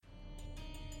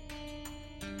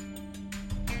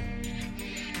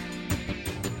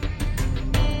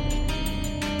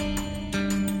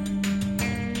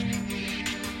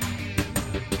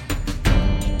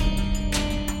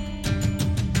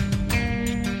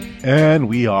And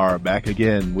we are back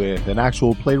again with an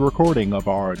actual play recording of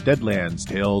our Deadlands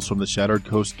Tales from the Shattered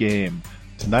Coast game.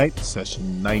 Tonight,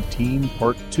 session 19,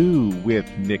 part 2 with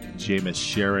Nick, Jameis,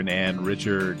 Sharon, and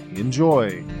Richard.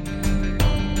 Enjoy!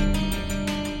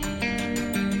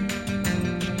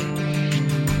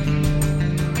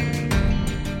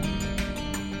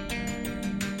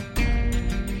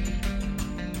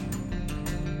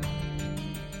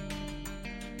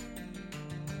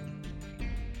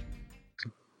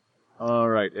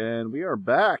 Alright, and we are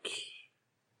back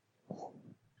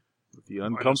with the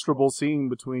uncomfortable scene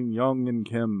between Young and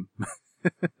Kim.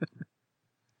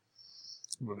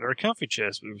 We're very comfy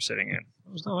chairs we were sitting in.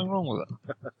 There was nothing wrong with it.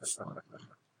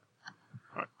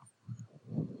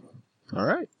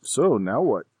 Alright, so now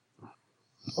what?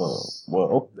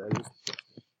 Well,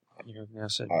 You have now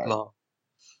said All right. blah.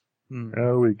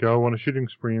 There we go on a shooting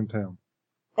spree in town.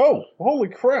 oh, holy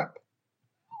crap!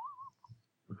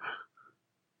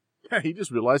 Yeah, he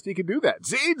just realized he could do that.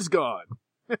 Zane's gone!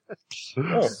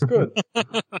 Oh, good.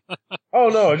 Oh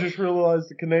no, I just realized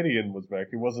the Canadian was back.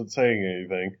 He wasn't saying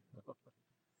anything.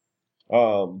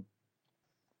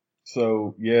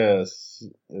 So yes,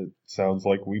 it sounds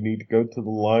like we need to go to the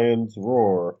Lion's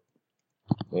Roar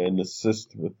and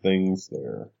assist with things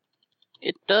there.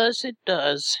 It does.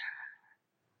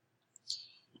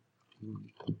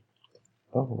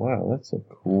 Oh wow, that's a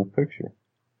cool picture.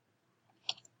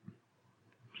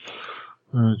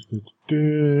 Is it?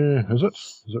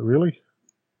 Is it really?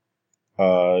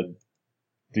 Do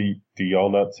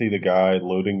y'all not see the guy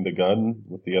loading the gun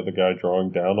with the other guy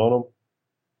drawing down on him?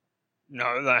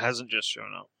 No, that hasn't just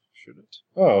shown up, should it?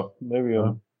 Oh, maybe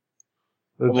I'm.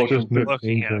 It's looking just for Nick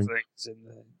Looking at painting. things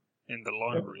in the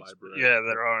library. library. Yeah,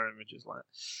 there are images like that.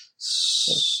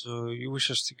 So you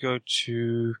wish us to go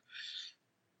to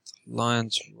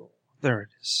Lion's Roar. There it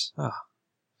is. Ah.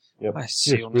 Yep. I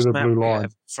see Yes, on with this a map blue we line.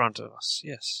 have in front of us.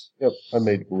 Yes. Yep, I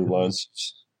made blue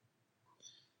lines.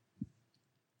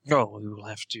 Oh, we will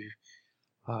have to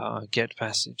get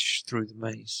passage through the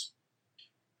maze.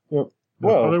 Yep.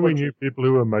 Well, Well, I know we knew people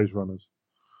who were maze runners.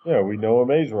 Yeah, we know a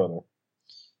maze runner.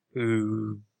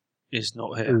 Who is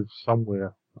not here? Who's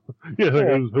somewhere. Yeah,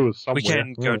 who was somewhere. We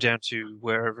can go Yeah. down to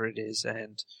wherever it is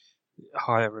and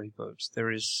hire a boat.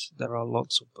 There are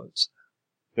lots of boats.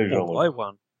 There's Or buy only.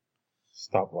 one.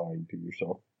 Stop lying to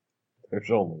yourself. There's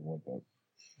only one boat.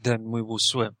 Then we will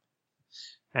swim.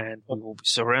 And we will be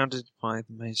surrounded by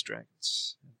the maze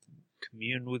dragons.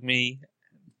 Commune with me,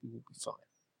 and we will be fine.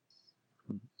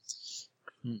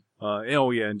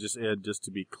 And just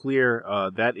to be clear,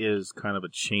 that is kind of a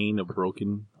chain of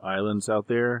broken islands out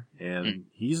there, and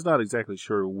he's not exactly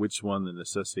sure which one the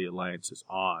Necessity Alliance is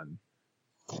on.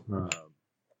 No.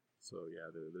 So yeah,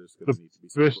 there's going The to need to be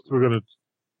some best we're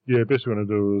gonna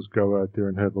do is go out there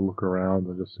and have a look around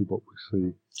and just see what we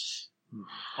see.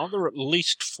 Are there at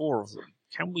least 4 of them?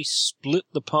 Can we split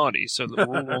the party so that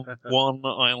we're all on one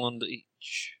island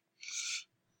each?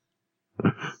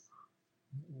 That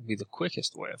will be the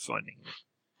quickest way of finding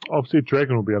it. Obviously, a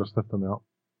dragon will be able to sniff them out.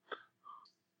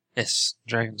 Yes,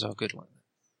 dragons are good like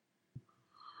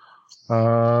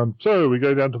that. So we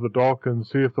go down to the dock and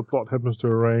see if the plot happens to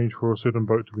arrange for a certain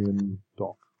boat to be in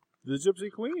dock. The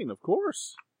Gypsy Queen, of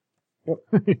course.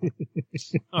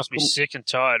 Must be sick and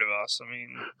tired of us. I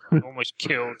mean, we almost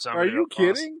killed Are somebody. you up us.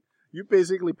 kidding? You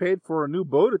basically paid for a new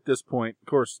boat at this point. Of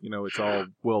course, it's all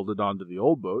welded onto the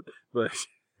old boat, but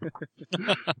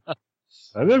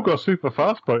And they've got a super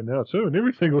fast boat now too, and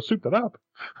everything was souped up.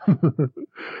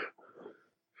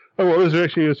 Oh, well, is there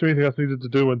anything else needed to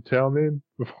do in town then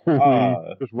before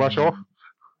we just rush off?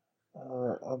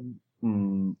 I'm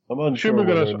unsure.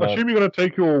 Assume you're gonna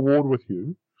take your award with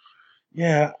you.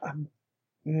 Yeah,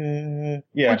 We're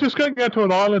yeah. just going out to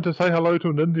an island to say hello to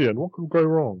an Indian. What could go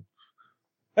wrong?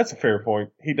 That's a fair point.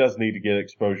 He does need to get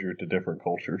exposure to different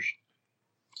cultures.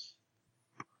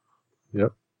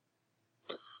 Yep.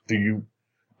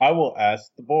 I will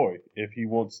ask the boy if he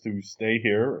wants to stay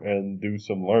here and do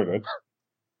some learning,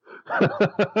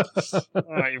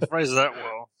 Oh, you phrased that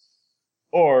well.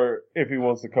 or if he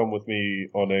wants to come with me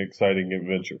on an exciting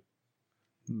adventure.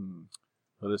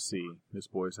 Let us see. This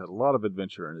boy's had a lot of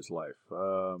adventure in his life.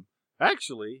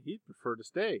 Actually, he'd prefer to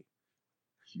stay.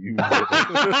 You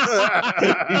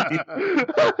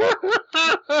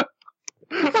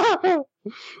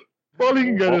Well, he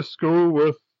can go to school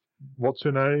with what's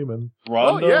her name and Oh,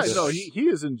 Rhonda? yeah, no, he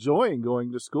is enjoying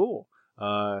going to school.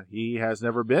 He has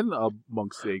never been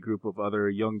amongst a group of other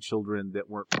young children that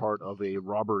weren't part of a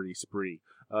robbery spree.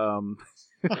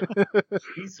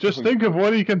 Just think of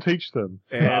what he can teach them.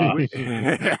 And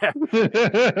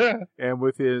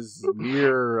with his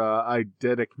near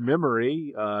eidetic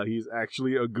memory, he's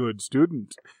actually a good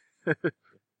student.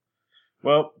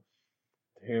 Well,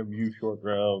 damn you, short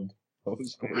round. Oh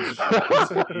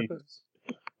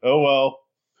well.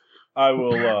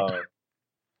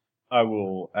 I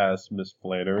will ask Miss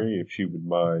Flannery if she would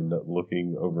mind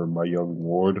looking over my young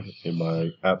ward in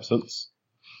my absence.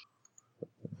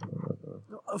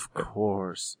 Of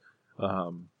course.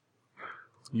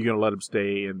 You gonna let him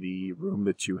stay in the room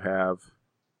that you have?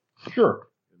 Sure.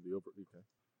 In the okay.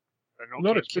 I'm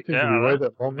not expecting to be away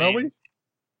that long, are we?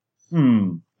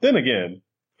 Then again,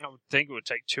 I would think it would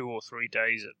take 2 or 3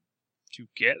 days to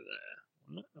get there.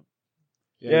 Wouldn't it?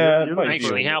 Yeah, it might be.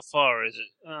 Actually, how far is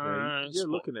it? You're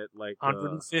looking at like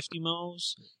 150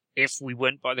 miles. If we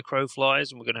went by the crow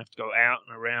flies, and we're going to have to go out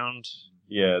and around.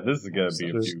 Yeah, this is gonna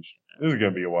be This is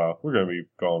gonna be a while. We're gonna be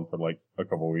gone for like a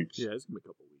couple weeks. Yeah, it's gonna be a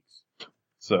couple weeks.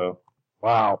 So,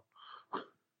 wow.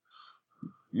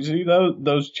 You see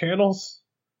those channels?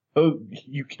 Oh,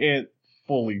 you can't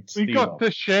fully steam We got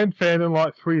this Shan fan in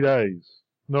like 3 days.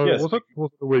 No, Yes. was it?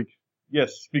 Was it a week?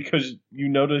 Yes, because you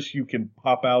notice you can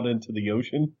pop out into the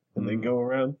ocean and then go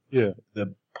around. Yeah.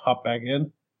 Then pop back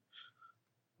in.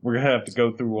 We're gonna have to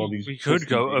go through all these. We could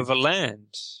go over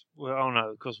land. Well, oh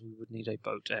no, because we would need a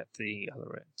boat at the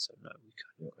other end. So no, we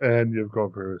couldn't. And you've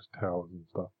got various towers and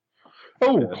stuff.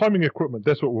 Oh, Yeah. climbing equipment.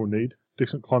 That's what we'll need.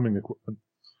 Decent climbing equipment.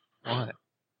 Why?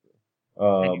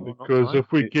 Because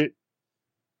if we get...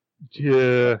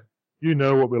 Yeah, you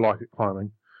know what we like at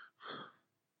climbing.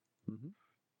 Mm-hmm.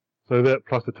 So that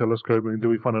plus the telescoping, do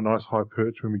we find a nice high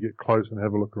perch when we get close and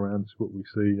have a look around, see what we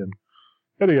see, and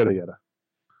yada yada yada.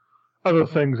 Other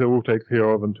things that we'll take care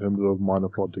of in terms of minor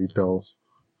plot details.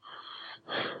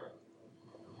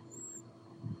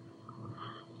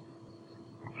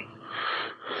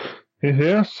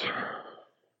 Yes?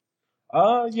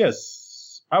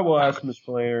 Yes. I will ask Miss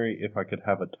Flannery if I could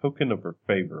have a token of her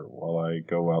favor while I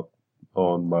go out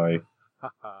on my...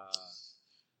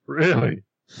 Really?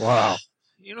 Wow.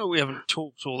 You know, we haven't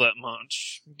talked all that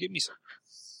much. Give me some.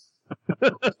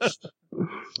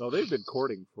 No, they've been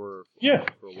courting for a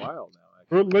while now.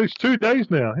 For at least 2 days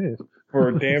now, yes.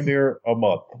 For damn near a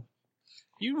month.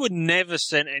 You would never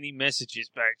send any messages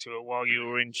back to her while you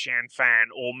were in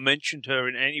Shanfan, or mentioned her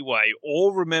in any way,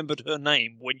 or remembered her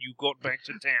name when you got back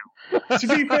to town. To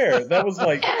be fair, that was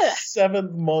like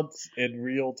 7 months in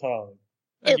real time.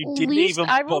 And At you didn't least even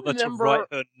I bother to remember- write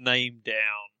her name down.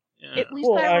 Yeah. At least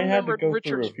Well, I I had to remembered go through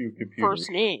Richard's a few computers. first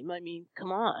name. I mean,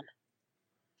 come on.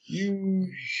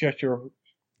 You shut your...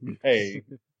 Hey,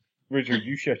 Richard,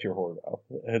 you shut your whore mouth.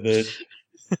 And then...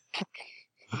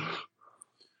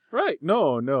 Right.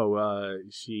 No.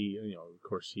 She, of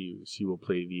course, she will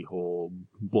play the whole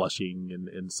blushing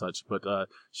and such, but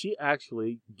she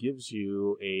actually gives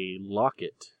you a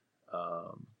locket,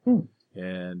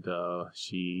 and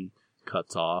she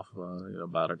cuts off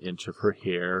about an inch of her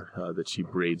hair that she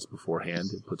braids beforehand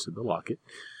and puts in the locket.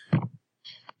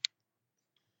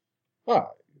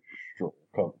 Sure,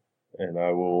 come. And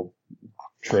I will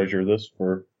treasure this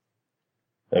for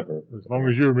ever. As long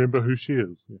as you remember who she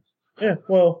is. Yes. Yeah,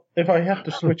 well, if I have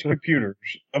to switch computers,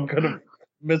 I'm gonna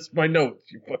miss my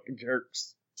notes, you fucking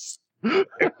jerks. Of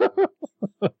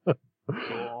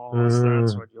course,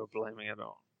 that's what you're blaming it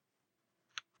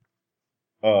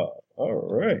on.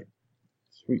 Alright.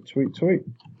 Sweet. Okay.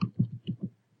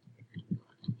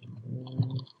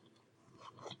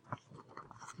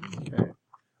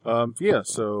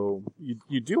 So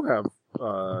you do have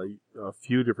a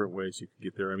few different ways you could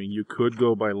get there. I mean, you could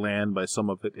go by land by some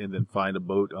of it and then find a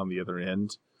boat on the other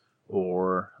end,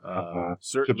 or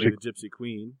certainly the Gypsy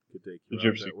Queen could take you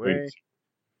out that way.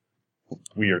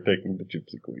 We are taking the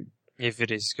Gypsy Queen. If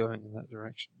it is going in that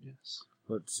direction, yes.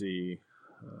 Let's see.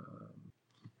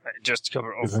 Just to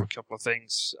cover off a couple of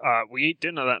things. We eat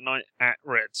dinner that night at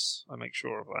Red's. I make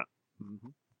sure of that. Mm-hmm.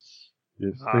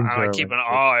 Yes, And I keep an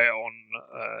eye on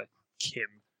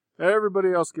Kim.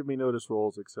 Everybody else give me notice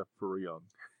rolls except for Young.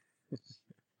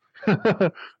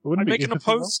 I'm making a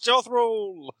post-stealth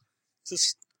roll to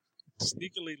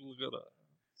sneakily look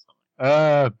at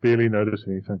her. Barely notice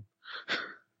anything.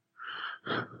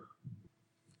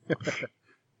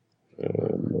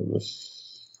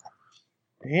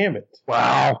 Damn it.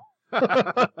 Wow.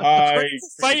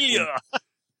 Failure!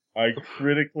 I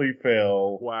critically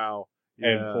fail. Wow. Yeah.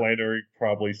 And Flannery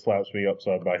probably slaps me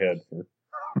upside my head for...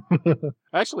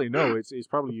 Actually, no, it's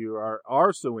probably you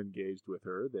are so engaged with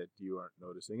her that you aren't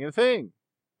noticing anything.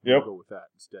 Yep. We'll go with that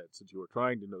instead, since you were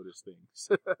trying to notice things.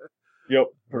 Yep.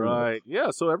 Right.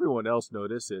 Yeah. So everyone else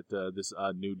noticed that this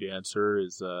new dancer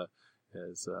has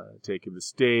taken the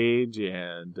stage,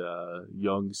 and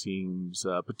Young seems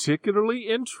particularly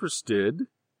interested,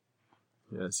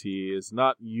 as he is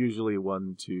not usually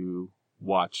one to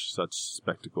watch such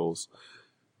spectacles.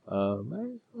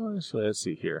 Actually, let's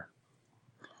see here.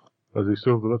 Does he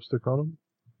still have the lipstick on him?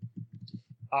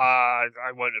 I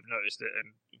won't have noticed it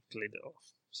and cleaned it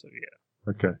off. So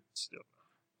yeah. Okay. Still.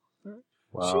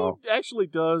 Wow. She actually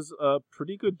does a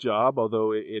pretty good job,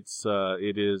 although it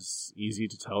is easy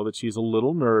to tell that she's a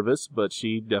little nervous, but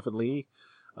she definitely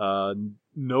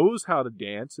knows how to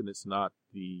dance, and it's not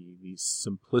the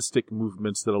simplistic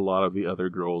movements that a lot of the other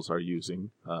girls are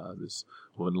using. This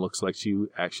woman looks like she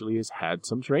actually has had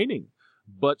some training,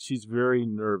 but she's very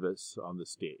nervous on the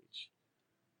stage.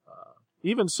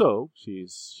 Even so,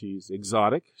 she's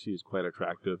exotic, she's quite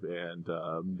attractive, and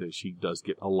she does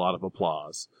get a lot of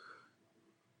applause.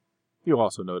 You'll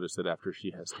also notice that after she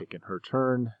has taken her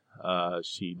turn,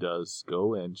 she does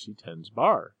go and she tends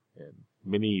bar. And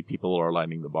many people are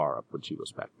lining the bar up when she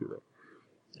goes back through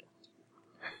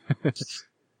there.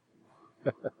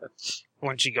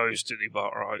 When she goes to the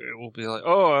bar, it will be like,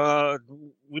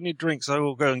 we need drinks, I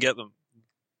will go and get them.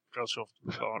 Rush off to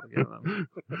the bar to get them.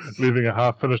 Leaving a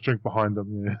half-finished drink behind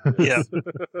them, Yeah.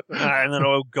 And then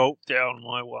I'll gulp down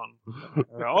my one.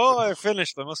 I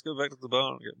finished, I must go back to the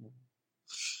bar and get more.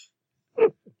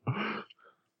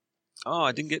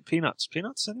 I didn't get peanuts.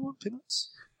 Peanuts? Anyone?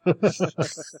 Peanuts?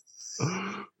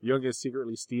 Young is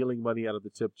secretly stealing money out of the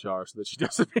tip jar so that she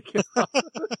doesn't make it up.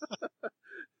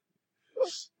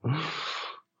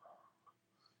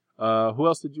 Who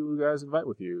else did you guys invite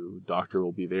with you? Doctor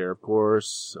will be there, of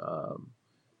course.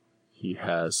 He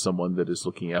has someone that is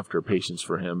looking after patients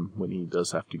for him when he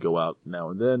does have to go out now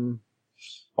and then.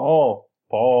 Paul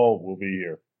will be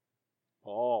here.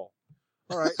 Paul.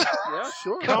 All right. Yeah,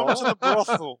 sure. Come Paul. to the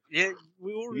brothel. Yeah,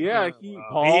 we already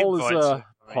know.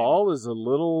 Paul is a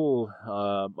little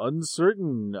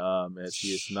uncertain, as he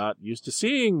is not used to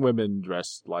seeing women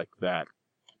dressed like that,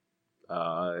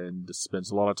 and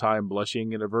spends a lot of time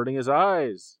blushing and averting his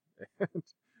eyes.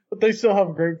 But they still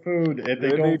have great food, and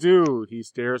They do. He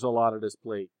stares a lot at his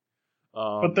plate.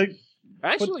 But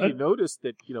You notice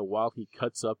that, while he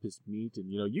cuts up his meat,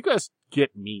 and, you guys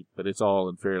get meat, but it's all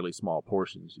in fairly small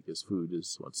portions because food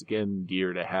is, once again,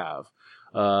 dear to have.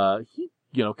 He,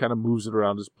 kind of moves it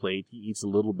around his plate. He eats a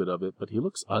little bit of it, but he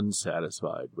looks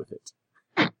unsatisfied with it.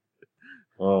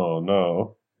 Oh,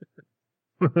 no.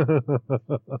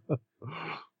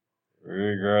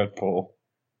 Regretful.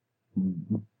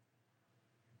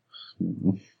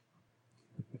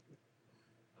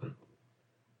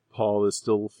 Paul is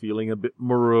still feeling a bit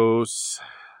morose.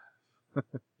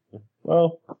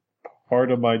 Well,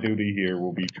 part of my duty here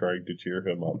will be trying to cheer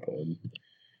him up, and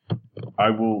I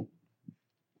will,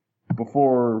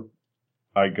 before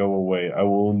I go away, I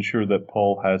will ensure that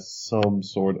Paul has some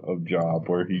sort of job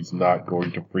where he's not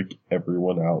going to freak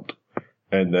everyone out,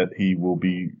 and that he will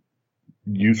be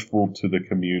useful to the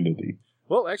community.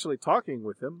 Well, actually, talking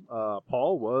with him,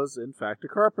 Paul was, in fact, a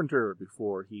carpenter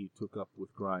before he took up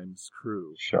with Grimes'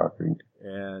 crew. Shocking.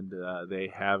 And they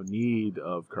have need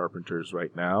of carpenters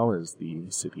right now as the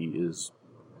city is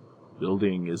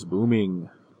booming.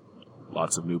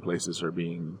 Lots of new places are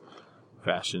being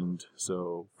fashioned,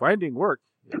 so finding work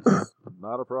is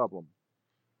not a problem.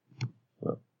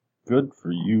 Well, good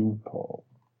for you, Paul.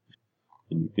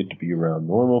 And you get to be around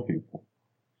normal people.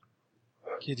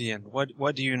 Gideon,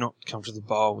 why do you not come to the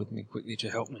bar with me quickly to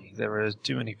help me? There are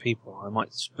too many people. I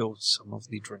might spill some of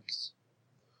the drinks.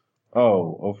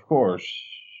 Oh, of course.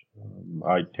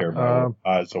 I tear my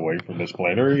eyes away from this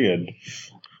plenary and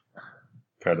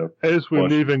kind of... As we're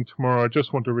leaving tomorrow, I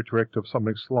just want to retract of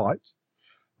something slight.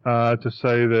 To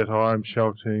say that I'm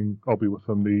shouting, I'll be with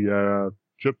them, the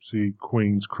Gypsy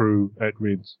Queen's crew at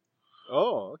Reds.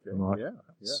 Oh, okay. Right.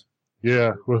 Yeah.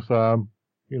 Yeah, with,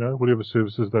 whatever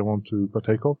services they want to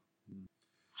partake of.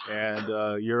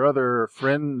 And your other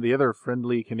friend, the other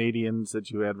friendly Canadians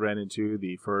that you had ran into,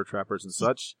 the fur trappers and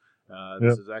such,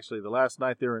 this is actually the last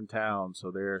night they're in town, so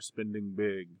they're spending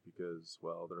big because,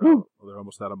 well, they're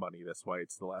almost out of money. That's why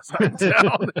it's the last night in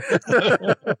town.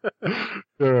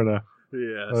 Fair enough.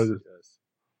 Yes.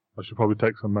 I should probably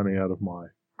take some money out of my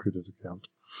credit account.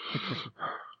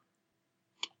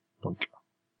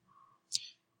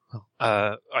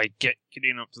 I get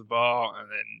Gideon up to the bar and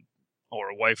then, or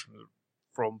away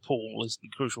from Paul is the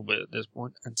crucial bit at this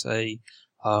point, and say,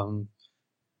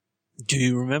 do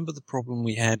you remember the problem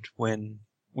we had when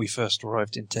we first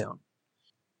arrived in town?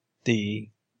 The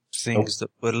things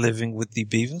that were living with the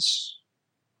beavers?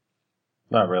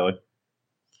 Not really.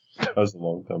 That was a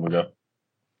long time ago.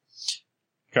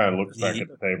 Kind of looks back at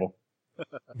the table.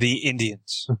 The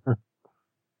Indians.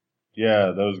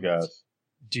 Yeah, those guys.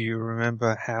 Do you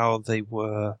remember how they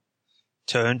were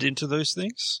turned into those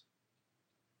things?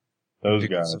 Those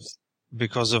guys.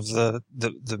 Because of the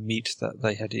meat that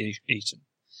they had eaten.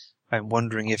 I'm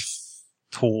wondering if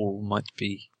Paul might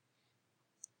be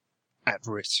at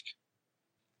risk.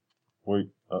 Wait,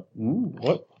 what?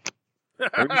 What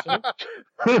did you say?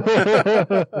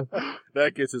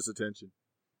 That gets his attention.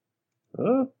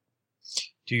 Huh?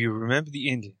 Do you remember the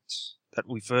Indians that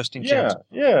we first encountered?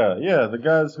 Yeah. The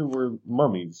guys who were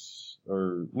mummies.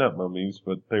 Or, not mummies,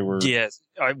 but they were... Yes,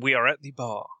 we are at the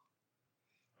bar.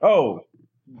 Oh,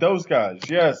 those guys.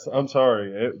 Yes, I'm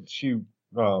sorry. She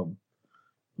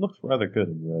looks rather good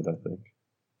in red, I think.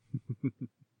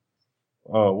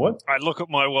 What? I look at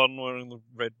my one wearing the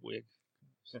red wig.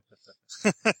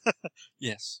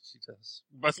 Yes, she does.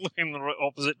 Both look in the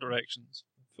opposite directions.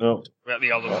 No. About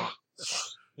the other one.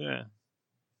 Yeah.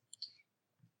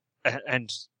 And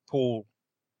Paul,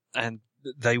 and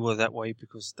they were that way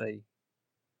because they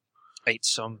ate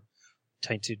some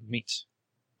tainted meat.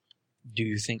 Do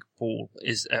you think Paul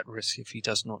is at risk if he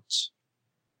does not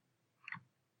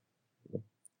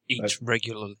eat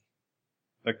regularly?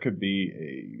 That could be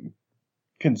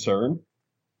a concern.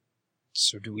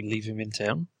 So do we leave him in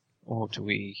town? Or do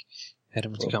we get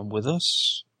him to come with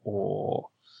us? Or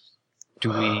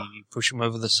do we push him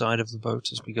over the side of the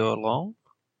boat as we go along?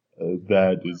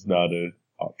 That is not an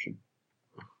option.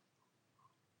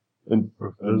 Don't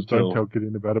tell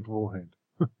Gideon about it beforehand.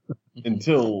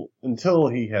 until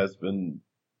he has been,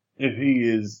 if he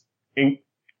is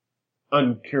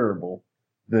uncurable,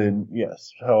 then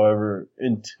yes. However,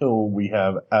 until we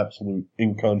have absolute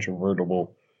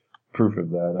incontrovertible proof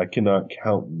of that, I cannot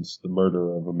countenance the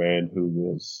murder of a man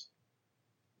who is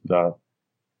not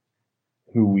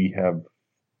who we have,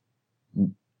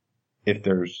 if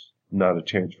there's not a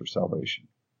chance for salvation.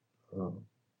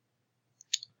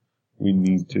 We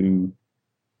need to...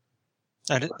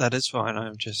 That is fine.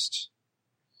 I'm just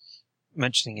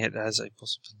mentioning it as a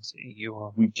possibility.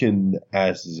 We can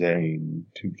ask Zane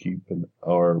to keep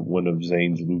or one of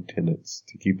Zane's lieutenants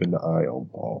to keep an eye on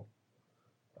Paul.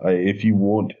 If you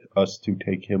want us to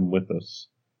take him with us,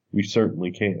 we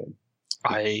certainly can.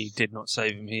 I did not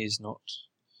save him. He is not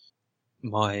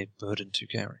my burden to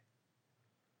carry.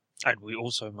 And we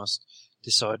also must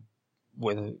decide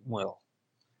whether,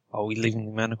 are we leaving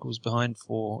the manacles behind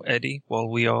for Eddie while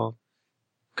we are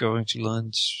going to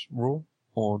Lance Raw?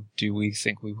 Or do we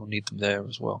think we will need them there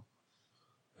as well?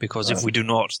 Because if we do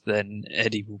not, then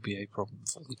Eddie will be a problem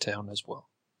for the town as well.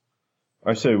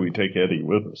 I say we take Eddie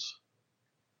with us.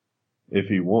 If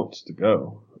he wants to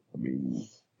go. I mean,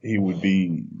 he would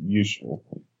be useful.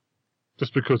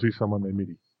 Just because he's someone they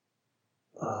meet.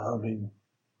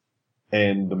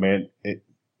 And the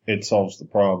it solves the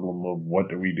problem of what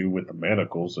do we do with the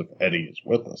manacles if Eddie is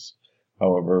with us.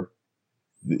 However,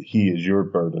 he is your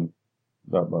burden,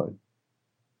 not mine.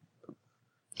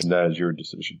 And that is your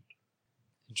decision.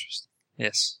 Interesting.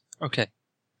 Yes. Okay.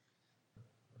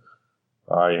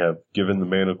 I have given the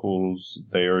manacles,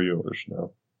 they are yours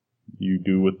now. You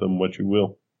do with them what you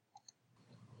will.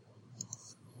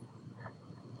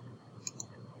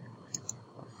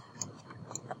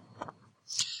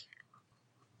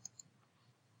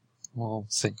 We'll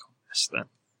think on this then.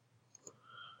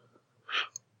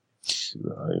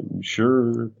 I'm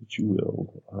sure that you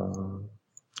will. All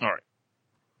right.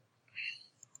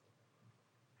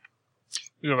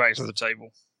 We go back to the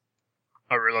table.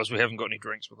 I realise we haven't got any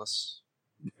drinks with us.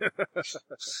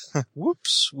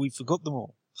 Whoops, we forgot them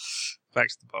all. Back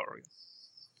to the bar again.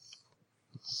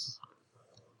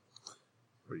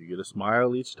 Or you get a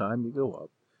smile each time you go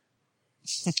up.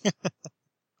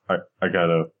 I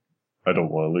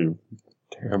don't want to leave.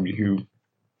 Damn you.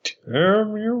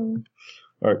 Damn you.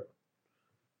 Alright.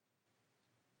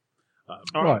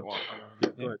 Right. Well,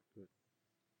 Go ahead.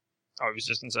 I was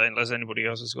just going to say, unless anybody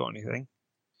else has got anything.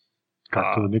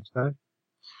 Cut to the next day.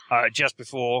 Just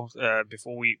before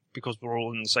because we're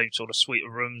all in the same sort of suite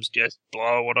of rooms, just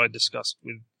blow what I discussed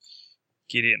with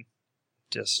Gideon.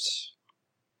 Just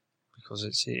because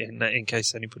it's in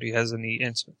case anybody has any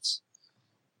insights.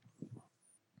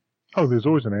 Oh, there's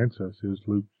always an answer, says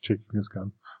Luke, checking his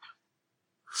gun.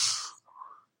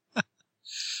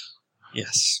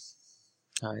 Yes.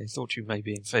 I thought you may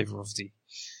be in favour of the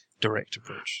direct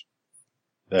approach.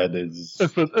 That is...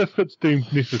 If it's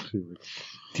deemed necessary.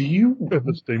 Do you... If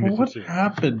it's deemed what necessary.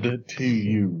 happened to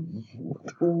you?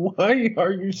 Why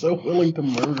are you so willing to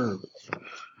murder?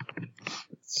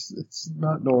 It's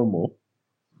not normal.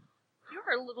 You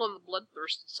are a little on the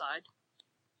bloodthirsty side.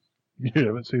 You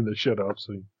haven't seen the shit I've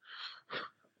seen.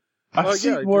 I've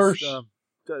seen worse.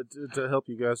 To help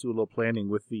you guys do a little planning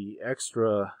with the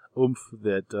extra oomph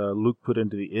that Luke put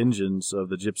into the engines of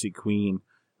the Gypsy Queen,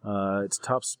 its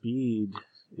top speed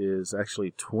is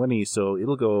actually 20, so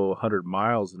it'll go 100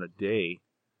 miles in a day.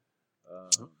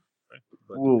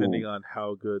 But depending on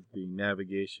how good the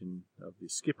navigation of the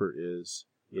skipper is,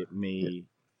 it may...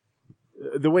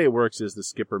 The way it works is the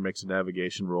skipper makes a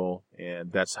navigation roll,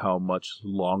 and that's how much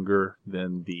longer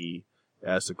than the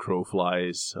as the crow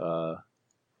flies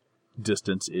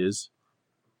distance is.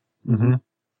 Mm-hmm.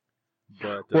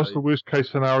 But what's the worst case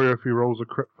scenario if he rolls a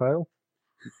crit fail?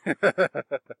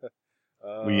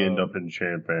 We end up in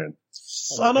Champagne.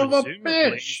 Son of a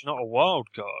bitch! He's not a wild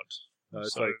card.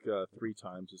 It's like 3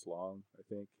 times as long, I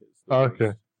think. Is the Okay.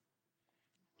 worst.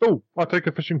 Oh, I'll take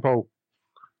a fishing pole.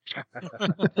 I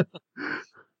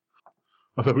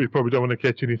thought we probably don't want to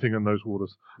catch anything in those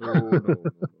waters. No.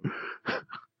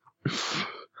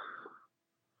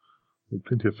 There's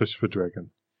plenty of fish for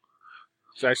dragon.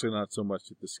 It's actually not so much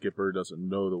that the skipper doesn't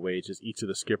know the way, it's just each of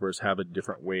the skippers have a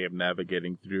different way of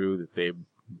navigating through that they've,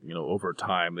 over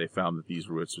time they found that these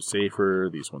routes are safer,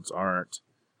 these ones aren't.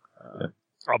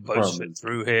 Our boats fit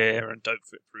through here and don't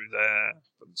fit through there.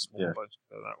 But the small boats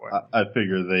go that way. I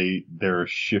figure they're a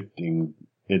shifting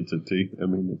entity. I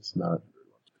mean, it's not.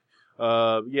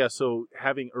 So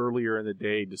having earlier in the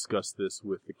day discussed this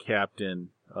with the captain,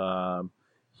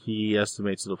 he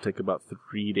estimates it'll take about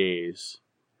 3 days.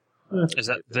 Is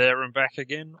that there and back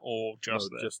again, or just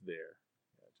there? Just there.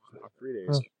 Yeah, just 3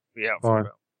 days. Yeah, fine.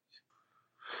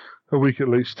 A week at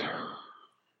least.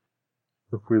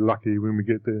 If we're lucky when we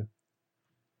get there.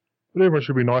 But everyone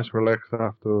should be nice and relaxed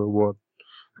after what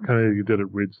Canada did at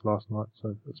Reds last night,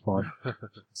 so that's fine.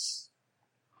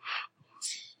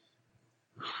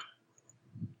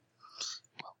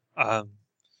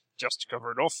 Just to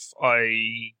cover it off,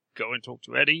 I go and talk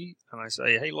to Eddie, and I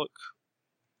say, hey, look,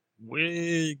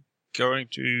 we're going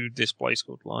to this place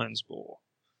called Lions Roar,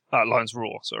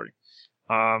 sorry.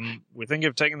 We're thinking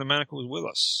of taking the manacles with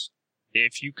us.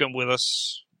 If you come with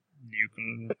us, you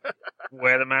can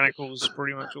wear the manacles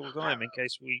pretty much all the time in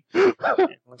case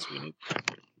unless we need.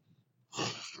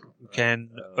 You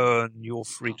can earn your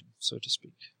freedom, so to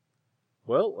speak.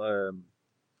 Well,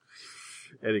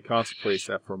 Eddie contemplates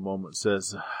that for a moment,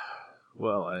 says,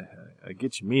 well, I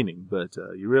get your meaning, but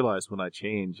you realize when I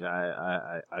change,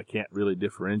 I can't really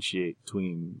differentiate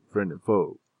between friend and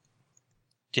foe.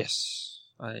 Yes,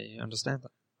 I understand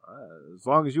that. As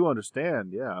long as you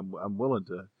understand, yeah, I'm willing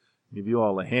to give you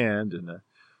all a hand, and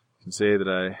can say that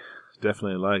I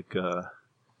definitely like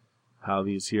how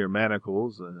these here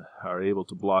manacles are able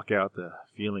to block out the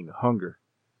feeling of hunger.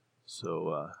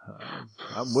 So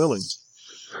I'm willing.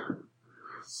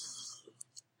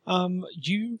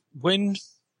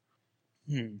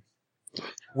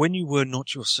 When you were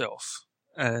not yourself,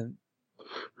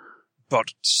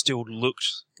 but still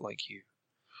looked like you,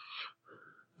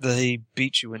 they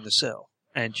beat you in the cell,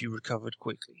 and you recovered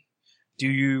quickly. Do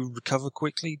you recover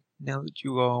quickly now that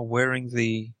you are wearing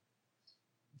the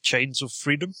chains of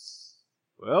freedom?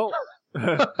 Well,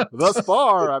 thus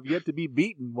far, I've yet to be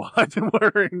beaten while I've been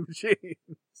wearing the chains.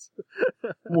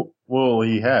 Well,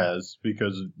 he has,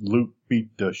 because Luke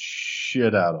beat the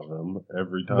shit out of him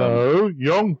every time. No,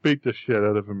 Young beat the shit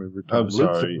out of him every time. I'm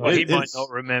sorry. Well, he might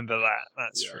not remember that.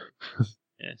 That's true.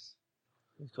 Yes.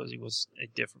 Because he was a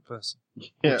different person.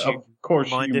 Yeah, of course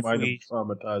you might have we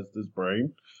traumatized his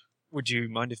brain. Would you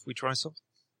mind if we try something?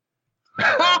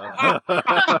 Not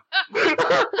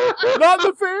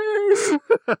the face!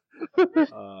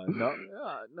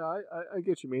 No, I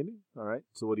get your meaning. All right.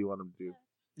 So what do you want him to do?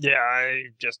 Yeah,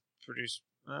 I just produce,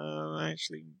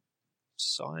 actually,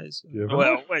 size. Yeah.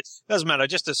 Well, wait, doesn't matter.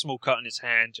 Just a small cut in his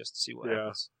hand, just to see what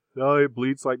happens. No, it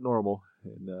bleeds like normal.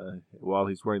 And while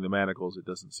he's wearing the manacles, it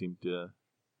doesn't seem to...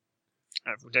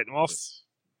 If we take them off,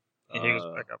 he goes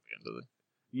back up again, does he?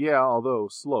 Yeah, although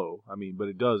slow. I mean, but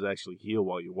it does actually heal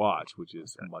while you watch, which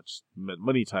is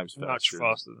many times faster. Much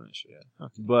faster than it should. Yeah.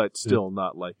 Okay. But still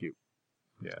not like it.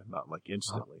 Yeah, not like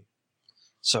instantly.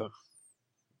 So,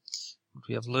 what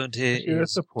we have learned here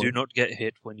is do not get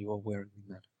hit when you are wearing the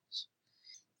manacles.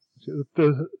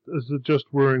 Is it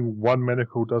just wearing one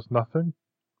manacle does nothing?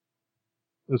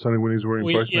 It's only when he's wearing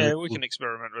both manacles? We can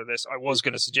experiment with this. I was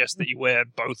going to suggest that you wear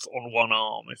both on one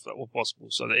arm, if that were possible,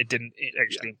 so that it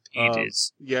actually impede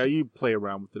his... Yeah, you play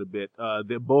around with it a bit.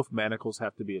 Both manacles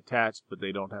have to be attached, but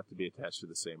they don't have to be attached to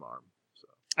the same arm. So.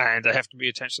 And they have to be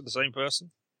attached to the same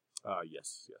person?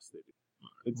 Yes, they do.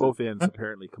 Both ends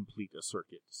apparently complete a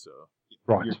circuit, so...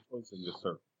 Right. You're closing the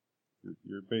circle.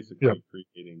 You're basically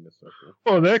creating the circle.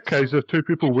 Well, in that case, if two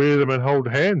people wear them and hold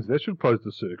hands, that should close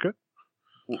the circuit.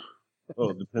 Oh,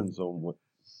 it depends on what.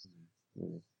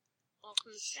 Well,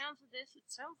 from the sounds of this, it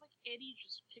sounds like Eddie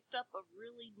just picked up a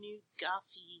really new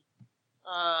gothy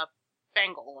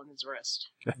bangle on his wrist.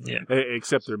 Yeah.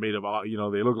 Except they're made of,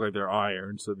 they look like they're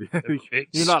iron, so Big,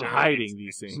 you're not sturdy hiding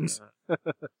these things.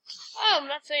 I'm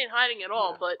not saying hiding at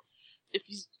all, but if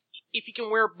you can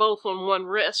wear both on one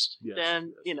wrist, Yes,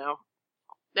 then yes.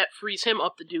 that frees him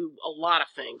up to do a lot of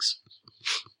things.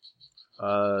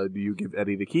 Do you give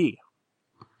Eddie the key?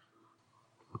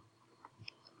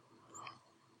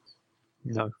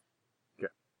 No.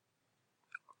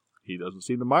 He doesn't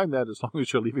seem to mind that as long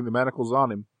as you're leaving the manacles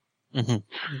on him.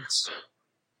 Yes.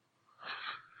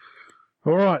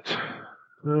 All right. Is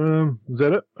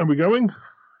that it? Are we going?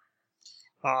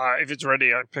 If it's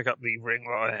ready, I'd pick up the ring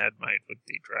that I had made with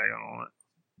the dragon on it.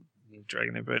 The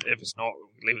dragon in it. If it's not,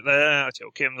 we leave it there. I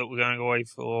tell Kim that we're going away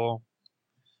for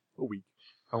A week.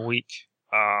 a week.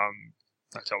 I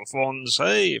tell the Fonz,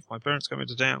 hey, if my parents come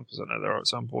into town, because I know they're at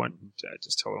some point,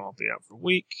 just tell them I'll be out for a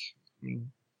week.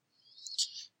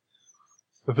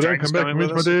 If they don't come back,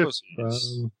 means my dear.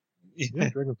 Yeah.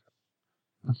 Dragons.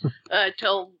 I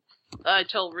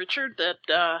tell Richard that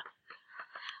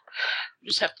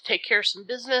just have to take care of some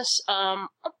business,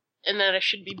 and that I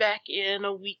should be back in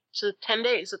a week to 10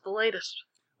 days at the latest.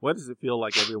 Why does it feel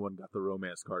like everyone got the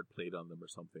romance card played on them or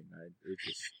something? It's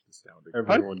just astounding.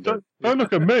 Everyone does. Don't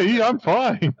look at me. I'm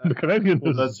fine. The Canadian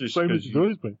Well, is that's the just same 'cause as you- it's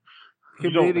always been. You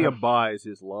don't Canadian have- buys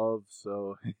his love,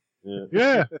 so Yeah.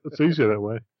 Yeah, it's easier that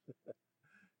way.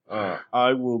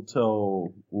 I will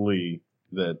tell Lee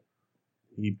that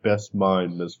he best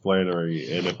mind Miss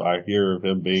Flannery, and if I hear of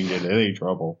him being in any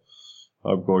trouble,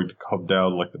 I'm going to come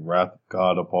down like the wrath of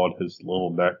God upon his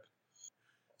little neck.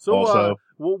 So, Also-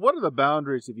 well, what are the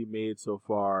boundaries have you made so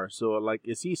far? So, like,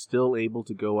 is he still able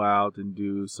to go out and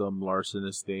do some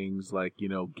larcenous things like,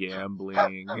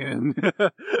 gambling and?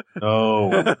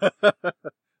 No,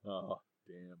 Oh,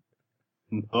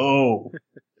 damn! no,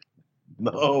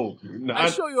 no, you're I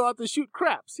not. show you how to shoot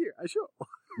craps. Here, I show.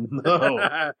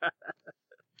 No.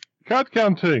 Card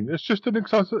counting. It's just an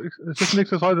exercise. It's just an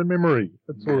exercise in memory.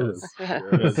 That's all it is.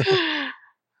 Yes.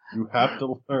 You have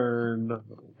to learn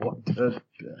what to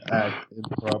act in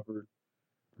proper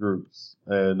groups.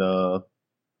 And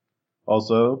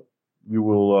also, you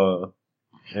will,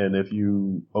 and if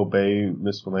you obey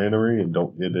Miss Flannery and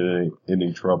don't get in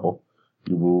any trouble,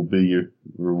 you will be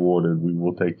rewarded. We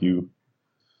will take you,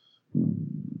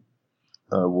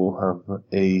 we'll have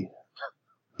a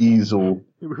easel.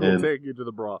 We will And- take you to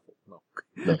the brothel. No.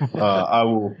 I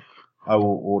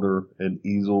will order an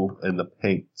easel and the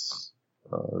paints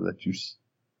that you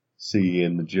see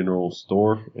in the general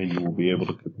store, and you will be able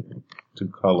to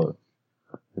color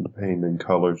and paint in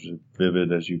colors as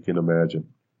vivid as you can imagine.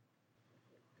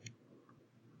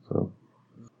 So,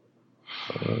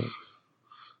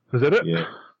 Is that it? yeah,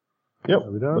 yep.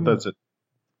 Are we done? But that's it.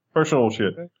 Personal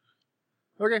shit.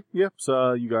 Okay, yep.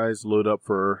 So you guys load up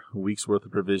for a week's worth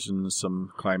of provisions.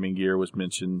 Some climbing gear was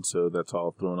mentioned, so that's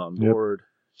all thrown on Yep. board.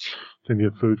 Plenty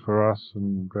of food for us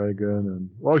and Dragon,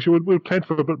 and well, actually, we'll plan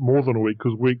for a bit more than a week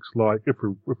because weeks, like if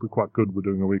we're quite good, we're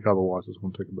doing a week. Otherwise, it's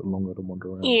going to take a bit longer to wander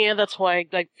around. Yeah, that's why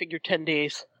I figured 10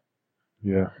 days.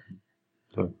 Yeah.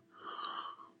 So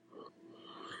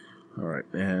All right,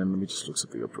 and let me just look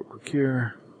something up real quick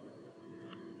here.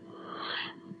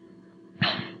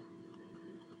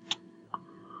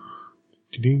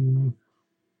 ding.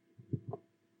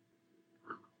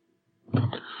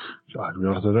 I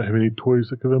realise I don't have any toys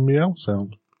that give a meow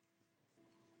sound.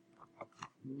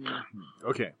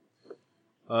 Okay.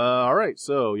 All right.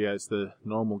 So yeah, it's the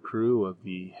normal crew of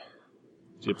the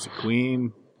Gypsy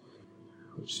Queen,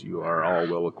 which you are all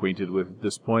well acquainted with at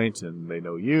this point, and they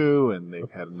know you, and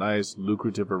they've had a nice,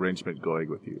 lucrative arrangement going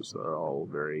with you. So they're all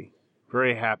very,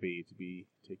 very happy to be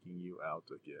taking you out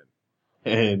again.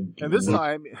 And And this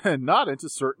time, not into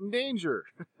certain danger.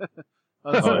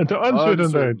 Into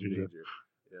uncertain danger.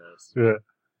 Yes. Yeah.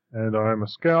 And I'm a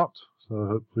scout, so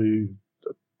hopefully.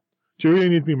 Do you really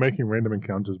need to be making random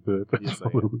encounters, Bert? Yes, I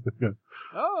am. Yeah.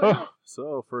 Oh, yeah.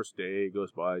 So first day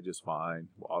goes by just fine.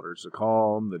 Waters are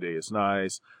calm. The day is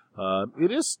nice.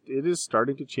 It is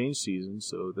starting to change seasons,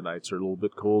 so the nights are a little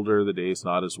bit colder. The day is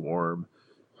not as warm,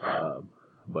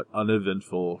 but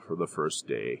uneventful for the first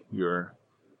day. Your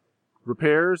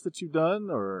repairs that you've done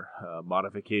or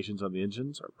modifications on the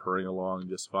engines are purring along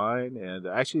just fine. And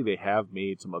actually, they have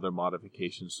made some other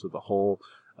modifications to the hull.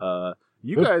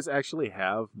 You guys actually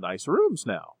have nice rooms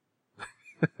now.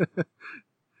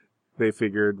 They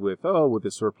figured with the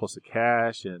surplus of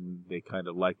cash, and they kind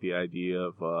of like the idea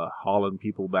of hauling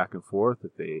people back and forth,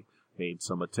 that they made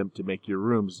some attempt to make your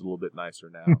rooms a little bit nicer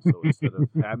now. So instead of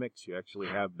hammocks, you actually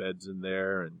have beds in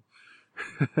there, and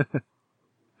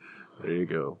there you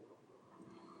go.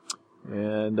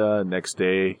 And next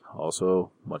day,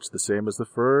 also much the same as the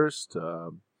first.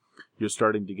 You're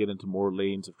starting to get into more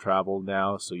lanes of travel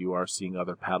now, so you are seeing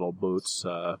other paddle boats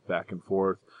back and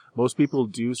forth. Most people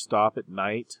do stop at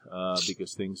night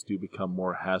because things do become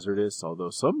more hazardous, although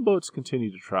some boats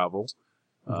continue to travel.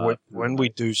 When we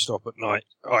do stop at night,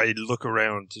 I look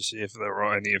around to see if there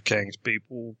are any of Kang's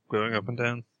people going up and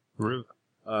down the river.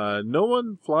 No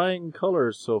one flying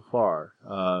colors so far.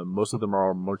 Most of them are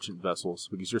all merchant vessels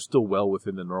because you're still well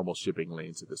within the normal shipping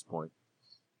lanes at this point.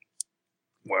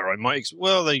 Where I might,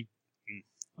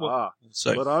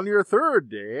 so but on your third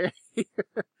day,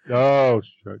 Oh,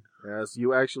 shit. as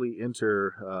you actually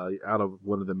enter out of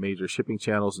one of the major shipping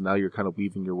channels, and now you're kind of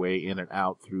weaving your way in and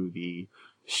out through the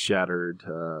shattered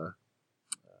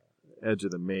edge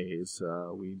of the maze,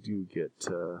 we do get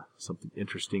something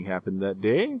interesting happen that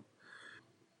day.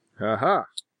 Aha!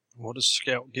 What does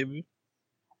Scout give you?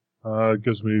 It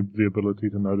gives me the ability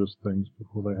to notice things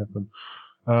before they happen.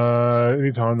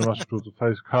 Anytime the master draws a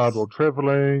face card while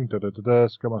traveling,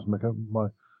 Scout must make a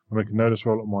notice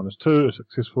roll at -2. If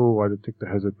successful, I detect a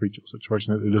hazard, breach, or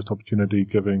situation at the earliest opportunity,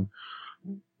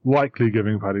 likely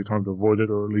giving party time to avoid it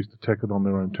or at least attack it on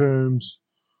their own terms.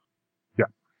 Yeah.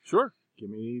 Sure. Give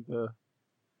me the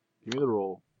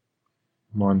roll.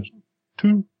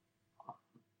 -2.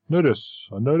 Notice.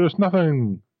 I notice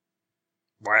nothing.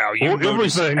 Wow, you Or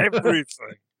notice everything.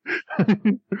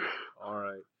 everything. All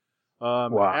right.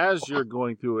 Wow. As you're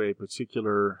going through a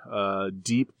particular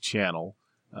deep channel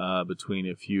between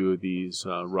a few of these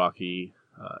rocky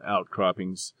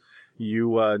outcroppings,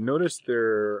 you notice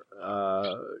there,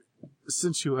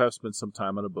 since you have spent some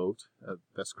time on a boat,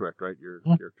 that's correct, right? Your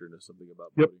character knows something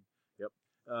about Yep. boating. Yep.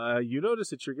 You notice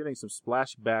that you're getting some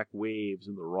splashback waves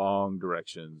in the wrong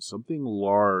direction. Something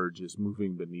large is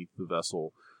moving beneath the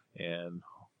vessel, and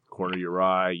corner of your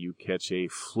eye, you catch a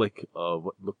flick of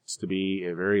what looks to be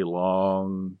a very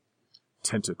long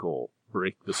tentacle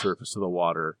break the surface of the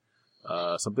water.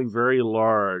 Something very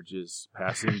large is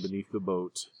passing beneath the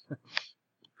boat,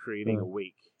 creating a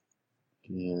wake.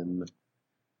 Again.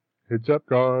 Heads up,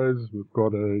 guys. We've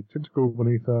got a tentacle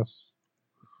beneath us.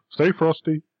 Stay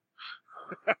frosty.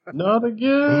 Not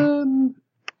again!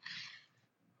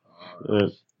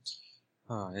 It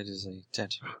is a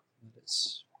tentacle.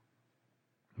 It's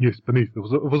Yes, beneath. If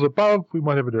it was above, we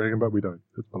might have a dragon, but we don't.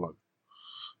 It's below.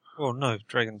 well, no,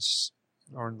 dragons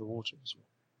are in the water as well.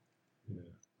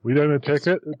 We don't attack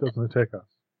it. It doesn't attack us.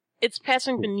 It's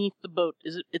passing beneath the boat.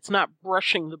 It's not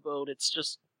brushing the boat. It's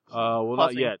just. Well, not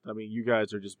Buzzing. yet. I mean, you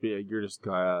guys are you're just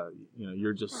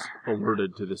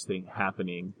alerted to this thing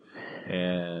happening,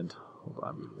 and hold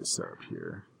on, let me get this up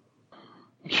here.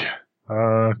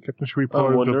 Captain, should we I pull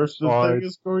over wonder to if the the side? thing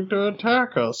is going to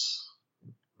attack us.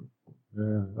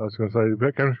 Yeah, I was going to say,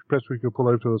 Captain, perhaps we could pull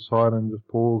over to the side and just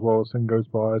pause while this thing goes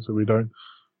by so we don't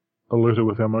alert it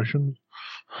with our motions.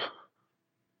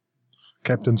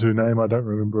 Captain's whose name I don't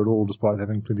remember at all, despite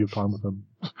having plenty of time with him.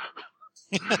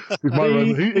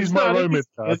 He's my romance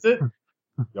guy. Is it?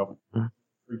 Yo,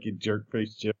 freaking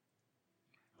jerk-faced Jim.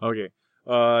 Okay.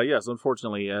 Yes,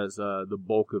 unfortunately, as the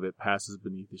bulk of it passes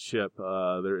beneath the ship,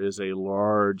 there is a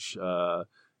large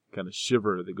kind of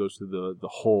shiver that goes through the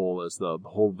hull as the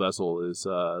whole vessel is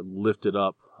lifted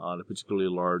up on a particularly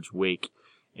large wake,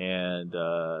 and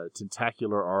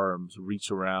tentacular arms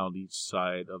reach around each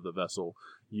side of the vessel.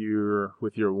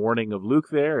 With your warning of Luke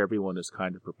there, everyone is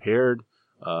kind of prepared,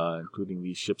 including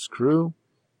the ship's crew.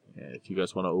 And if you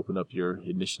guys want to open up your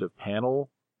initiative panel.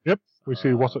 Yep, we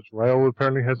see Wasatch Rail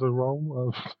apparently has a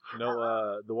role.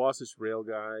 No, the Wasatch Rail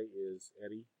guy is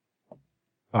Eddie.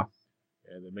 Ah.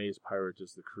 And the Maze Pirate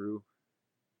is the crew.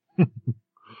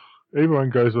 Everyone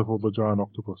goes with all the giant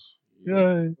octopus.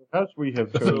 Yay! As we have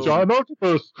It's a chosen, giant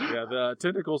octopus! Yeah, the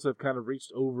tentacles have kind of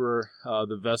reached over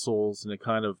the vessels and they're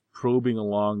kind of probing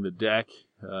along the deck.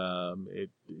 It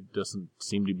doesn't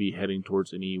seem to be heading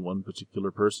towards any one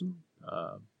particular person.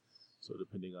 So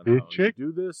depending on how you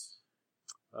do this.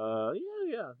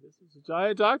 Yeah, this is a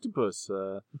giant octopus.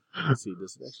 Let's see,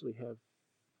 does it actually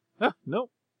have... no,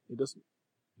 it doesn't.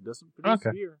 It doesn't produce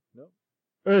fear. No.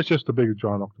 It's just a big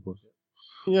giant octopus.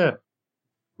 yeah.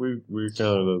 We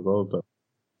counted those all the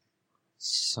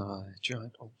time.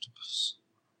 Giant octopus.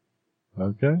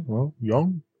 Okay, well,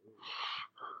 young.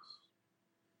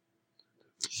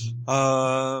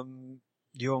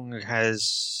 Young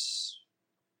has,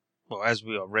 well, as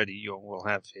we are ready, Young will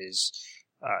have his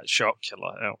shark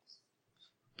killer out.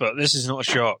 But this is not a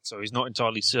shark, so he's not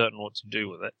entirely certain what to do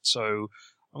with it. So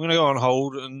I'm going to go on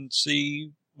hold and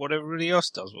see what everybody else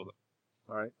does with it.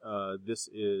 All right.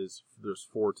 There's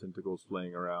 4 tentacles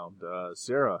flying around.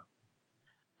 Sarah.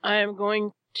 I am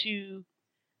going to,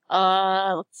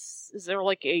 is there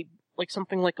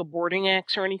something like a boarding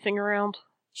axe or anything around?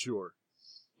 Sure.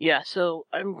 Yeah, so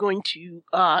I'm going to,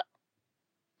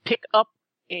 pick up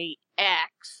a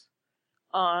axe,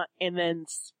 and then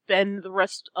spend the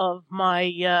rest of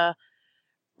my,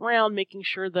 round making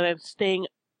sure that I'm staying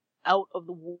out of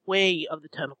the way of the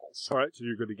tentacles. All right. So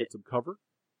you're going to get some cover.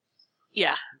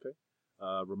 Yeah. Okay.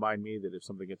 Remind me that if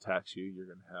something attacks you, you're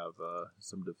going to have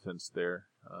some defense there.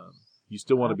 You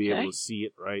still want to be able to see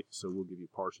it, right? So we'll give you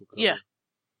partial cover. Yeah.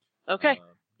 Okay.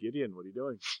 Gideon, what are you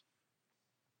doing?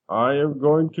 I am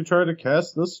going to try to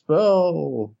cast the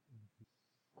spell.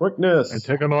 Quickness.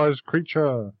 Antagonize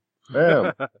creature.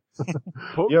 Bam.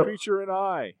 Poke Yep. creature and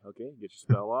eye. Okay, get your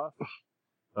spell off.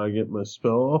 I get my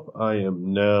spell off. I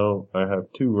have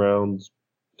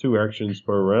 2 actions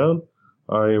per round.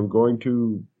 I am going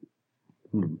to,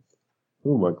 who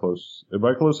am I close? Am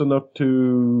I close enough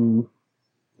to,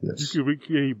 yes. You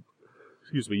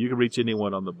can reach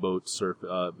anyone on the boat, surf.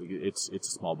 It's a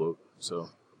small boat, so.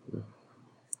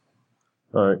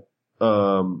 Alright.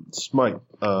 Smite.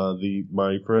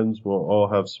 My friends will all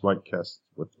have smite casts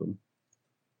with them.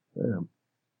 Damn.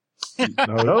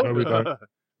 No, we don't.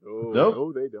 Nope.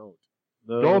 No, they don't.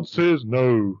 No. God says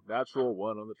no. Natural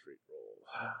 1 on the trait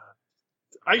roll.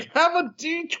 I have a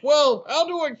D12! How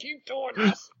do I keep doing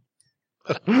this?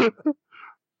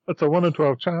 That's a 1 in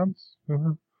 12 chance.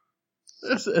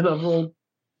 This, and I've rolled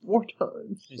 4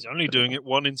 times. He's only doing it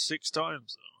 1 in 6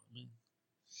 times, though. I mean,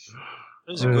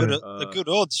 those are good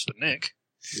odds for Nick.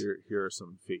 Here are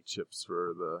some fate chips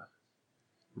for the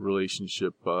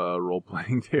relationship role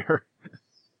playing there.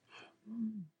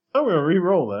 I'm gonna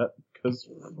re-roll that, because,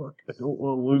 fuck, I don't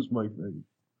want to lose my faith.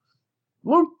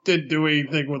 Luke didn't do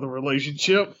anything with a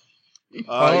relationship.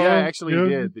 Actually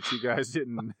did, but you guys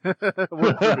didn't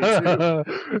work for me too.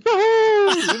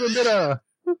 Even better.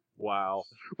 Wow.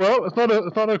 Well, it's not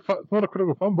a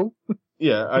critical fumble.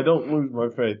 Yeah, I don't lose my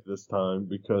faith this time,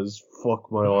 because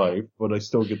fuck my life, but I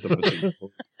still get the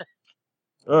potential.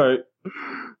 Alright.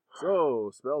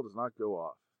 So, spell does not go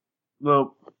off.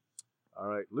 Nope.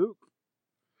 Alright, Luke.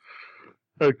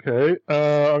 Okay,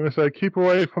 I'm going to say keep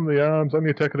away from the arms, only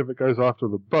attack it if it goes after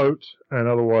the boat, and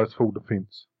otherwise full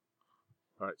defense.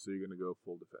 Alright, so you're going to go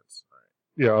full defense.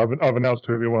 Alright. Yeah, I've announced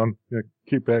to everyone,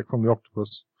 keep back from the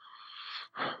octopus.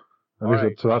 Unless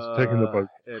it starts attacking the boat.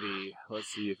 Eddie, let's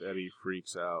see if Eddie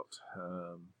freaks out.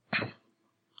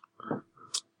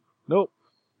 Nope.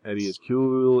 Eddie is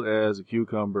cool as a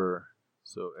cucumber.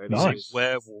 So Eddie is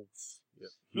werewolf. Yep,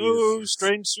 No,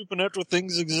 strange supernatural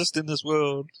things exist in this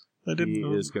world. I didn't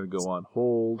know. He is going to go on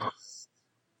hold.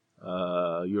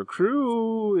 Your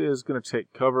crew is going to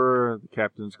take cover. The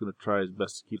captain's going to try his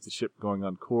best to keep the ship going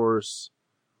on course.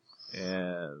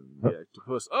 And the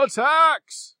octopus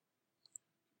attacks!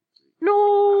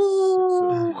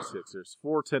 No! 6. There's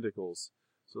 4 tentacles.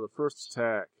 So the first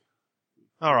attack.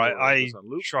 Alright, I goes on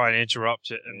Luke, try and interrupt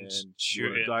it and and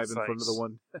shoot you it dive in in the front of face. the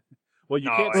one. Well, you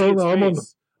No, can't I- see its I'm on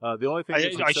face. The only thing that's I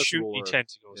shoot accessible the are-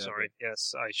 tentacles, yeah, sorry.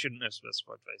 Yes, I shouldn't have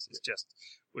specified faces. Just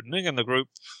with Nick in the group.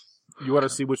 You want to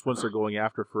see which ones they're going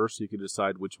after first, so you can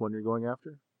decide which one you're going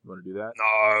after? You want to do that?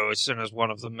 No, as soon as one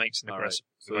of them makes an All aggressive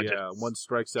So move, I yeah, one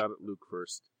strikes out at Luke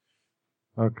first.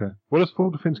 Okay. What does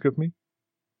full defense give me?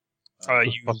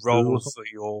 you plus roll 2 or for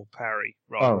your parry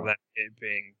rather Oh. than it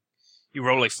being. You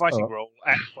roll a fighting roll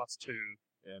at +2,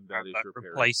 And that and is that your parry.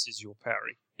 replaces your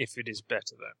parry. If it is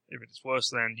better than. If it is worse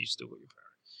than, you still got your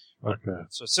parry. Okay.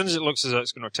 So as soon as it looks as though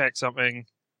it's going to attack something,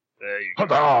 there you go.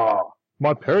 Huzzah!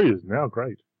 My parry is now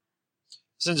great.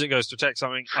 As soon as it goes to attack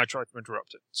something, I try to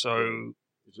interrupt it. So,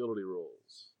 Agility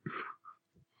rolls.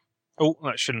 oh,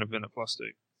 that shouldn't have been a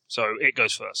 +2. So it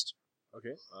goes first.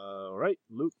 Okay. All right,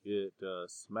 Luke. It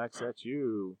smacks at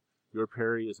you. Your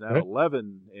parry is now Okay.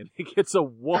 11, and it gets a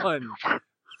 1.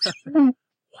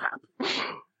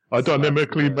 I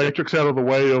dynamically matrix out of the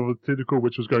way of a tentacle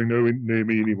which was going near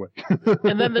me anyway.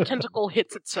 And then the tentacle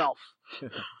hits itself.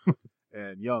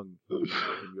 And Young can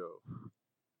go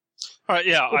Alright,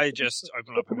 yeah, I just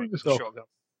open up Open with the yourself. shotgun.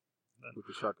 with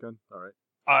the shotgun. All right.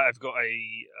 I've got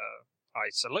I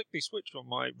select the switch on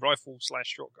my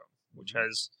rifle/shotgun, which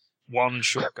has one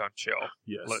shotgun shell.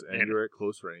 Yes, Look, and you're at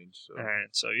close range. So. And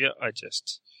so, yeah, I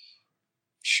just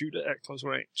shoot it at close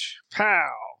range.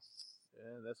 Pow!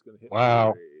 And that's going to hit.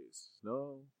 Wow. the raise.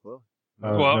 No, well,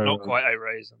 Well, no, not no. quite a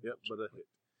raise. yep, but a hit.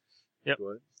 Yep. Go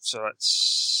ahead. So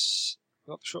that's...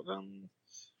 Got the shotgun.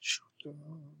 Shotgun.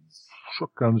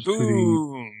 Shotguns to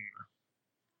Boom!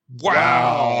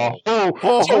 Wow!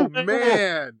 Oh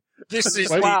man! This is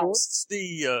Wait,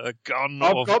 the gun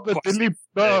I've of... got the deadly.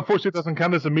 No, unfortunately, it doesn't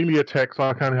count as a melee attack, so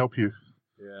I can't help you.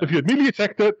 Yeah. If you had melee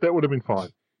attacked it, that would have been fine.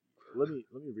 Let me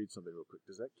read something real quick.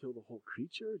 Does that kill the whole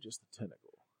creature or just the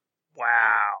tentacle?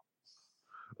 Wow!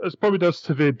 It probably does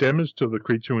severe damage to the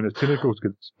creature when its tentacles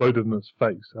get exploded in its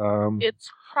face. It's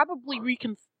probably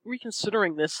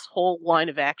reconsidering this whole line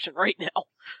of action right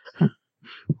now.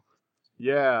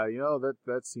 Yeah,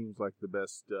 that seems like the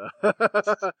best.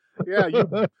 Yeah,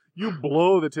 you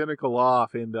blow the tentacle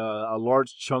off, and a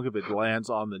large chunk of it lands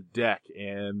on the deck,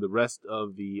 and the rest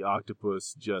of the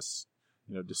octopus just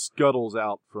scuttles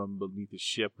out from beneath the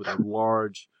ship with a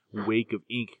large wake of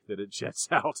ink that it jets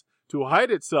out to hide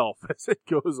itself as it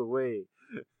goes away.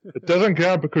 It doesn't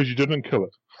count because you didn't kill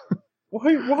it.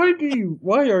 Why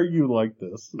are you like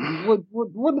this?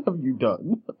 What have you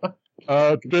done?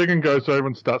 Dragon goes over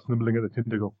and starts nibbling at the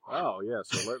tentacle. Oh yeah,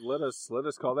 so let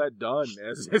us call that done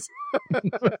as its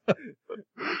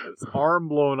arm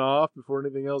blown off before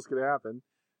anything else could happen.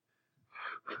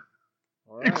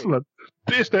 All right. Excellent.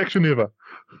 Best action ever.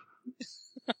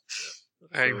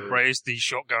 I raise the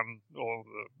shotgun, or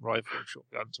the rifle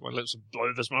shotgun, to my lips and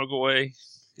blow the smoke away.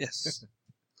 Yes.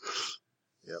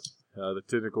 Yep. The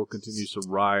tentacle continues to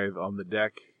writhe on the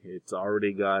deck. It's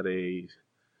already got an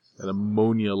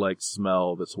ammonia-like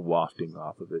smell that's wafting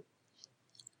off of it.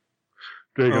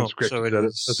 Dragon scratches so at it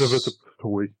is- as if it's a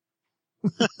toy.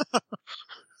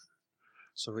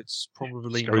 So it's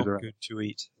probably Scurries not around. good to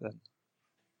eat, then.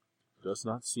 Does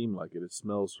not seem like it. It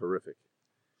smells horrific.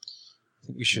 I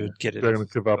think we should get it. Dragon will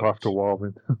give up after a while,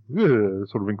 then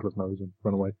sort of wrinkle his nose and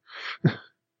run away.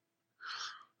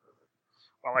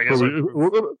 Well, I guess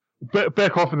So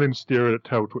back off and then stare at it,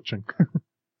 tail twitching.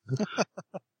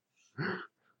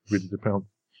 Ready to pounce.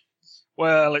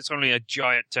 Well, it's only a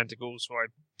giant tentacle, so I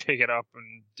pick it up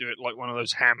and do it like one of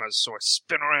those hammers. So I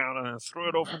spin around and I throw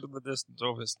it off into the distance,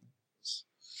 obviously.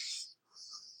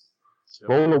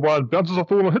 Roll a one, bounces off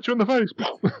the wall and hits you in the face.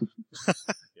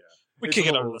 We It's kick a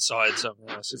it little- over the side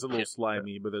somewhere. It's a little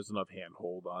slimy, but there's enough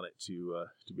handhold on it to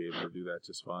be able to do that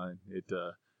just fine.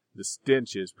 The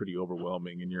stench is pretty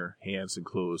overwhelming, and your hands and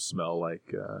clothes smell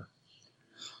like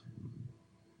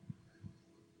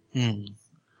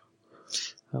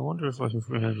I wonder if I can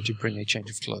remember to bring a change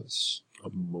of clothes.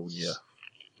 ammonia.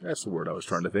 That's the word I was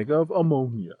trying to think of.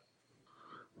 Ammonia.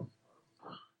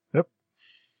 Yep.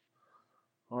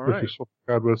 All If right. you swap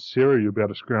a card with Sarah, you'll be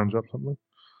able to scrounge up something.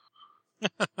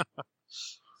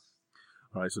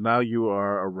 All right, so now you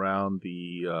are around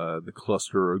the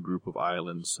cluster or group of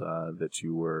islands that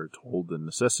you were told the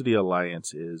Necessity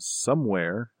Alliance is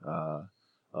somewhere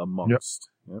amongst.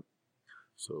 Yep.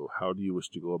 So how do you wish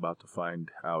to go about to find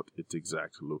out its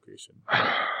exact location?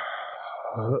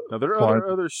 Now there are Fine.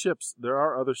 other ships. There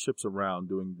are other ships around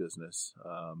doing business.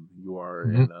 You are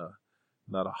Mhm. in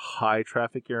not a high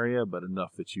traffic area, but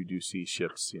enough that you do see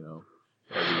ships.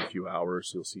 Every few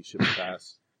hours you'll see ships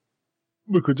pass.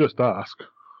 We could just ask.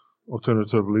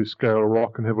 Alternatively, scale a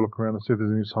rock and have a look around and see if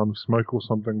there's any sign of smoke or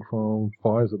something from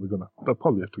fires that they'll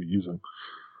probably have to be using.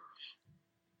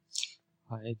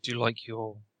 I do like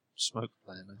your smoke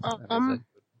plan.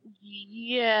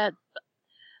 Yeah.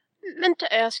 Meant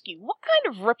to ask you, what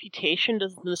kind of reputation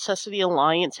does the Necessity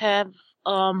Alliance have,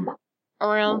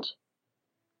 around?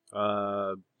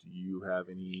 Do you have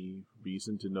any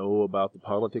reason to know about the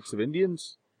politics of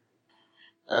Indians?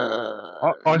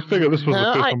 I figure this was the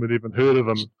no, first I- time we'd even heard of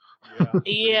them.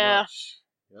 Yeah.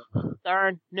 Yep.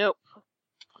 Darn, nope.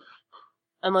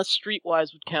 Unless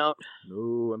Streetwise would count.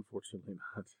 No, unfortunately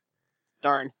not.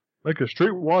 Darn. Make a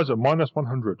streetwise at minus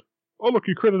 100. Oh, look,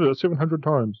 you credited it 700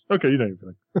 times. Okay, you know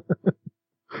everything.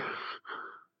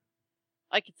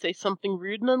 I could say something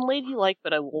rude and unladylike,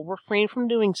 but I will refrain from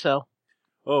doing so.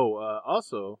 Oh,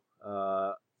 also,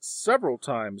 several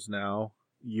times now,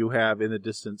 you have in the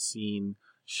distance seen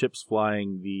ships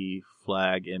flying the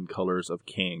flag and colors of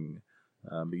King,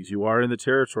 because you are in the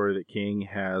territory that King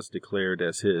has declared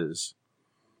as his.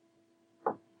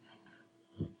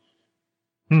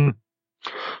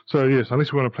 So, yes,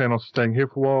 unless we want to plan on staying here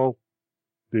for a while,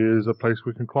 there's a place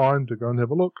we can climb to go and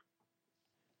have a look.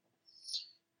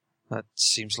 That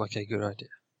seems like a good idea.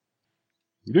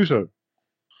 We do so.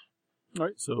 All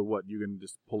right, so what, you can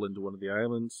just pull into one of the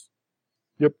islands?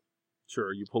 Yep.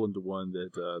 Sure, you pull into one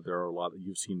that there are a lot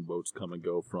you've seen boats come and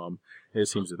go from. It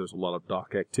seems that there's a lot of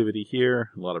dock activity here,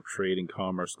 a lot of trade and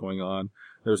commerce going on.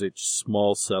 There's a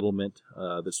small settlement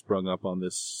that sprung up on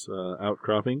this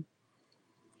outcropping.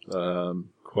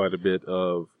 Quite a bit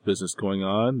of business going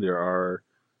on. There are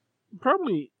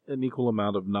probably an equal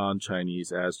amount of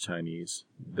non-Chinese as Chinese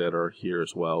that are here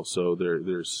as well. So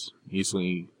there's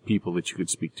easily people that you could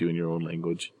speak to in your own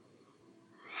language.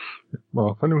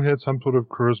 Well, if anyone had some sort of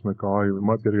charisma guy, we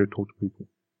might be able to go talk to people.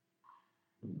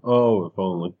 Oh, if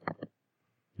only.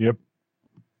 Yep.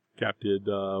 Captain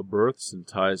berths and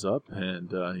ties up,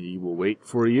 and he will wait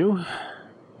for you.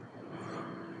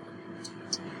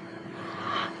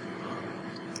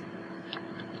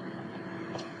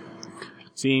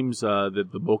 Seems that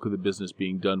the bulk of the business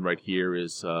being done right here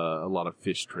is a lot of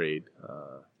fish trade.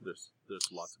 There's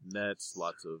lots of nets,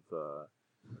 lots of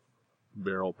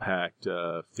barrel-packed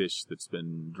fish that's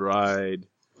been dried.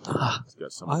 It's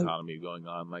got some economy going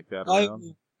on like that I around.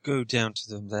 will go down to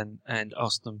them then and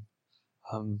ask them,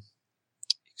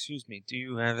 excuse me, do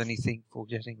you have anything for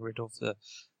getting rid of the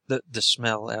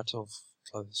smell out of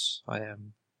clothes?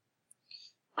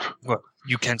 Well,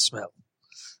 you can smell.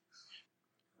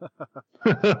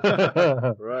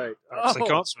 Right. Perhaps they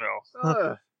can't smell.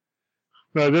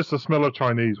 No, that's the smell of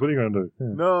Chinese. What are you going to do?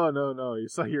 Yeah. No.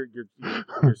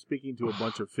 You're speaking to a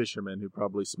bunch of fishermen who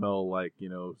probably smell like,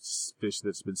 fish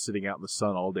that's been sitting out in the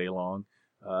sun all day long.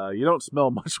 You don't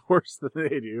smell much worse than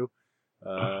they do.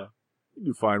 You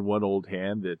do find one old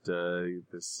hand that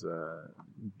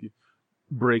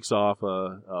breaks off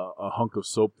a hunk of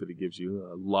soap that he gives you,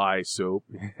 a lye soap,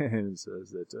 and says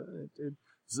that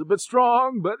it's a bit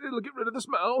strong, but it'll get rid of the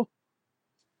smell.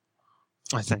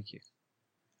 I thank you.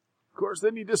 Of course,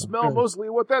 then you just smell mostly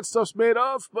what that stuff's made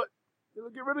of, but it'll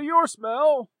get rid of your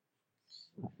smell.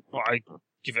 Well, I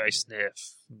give it a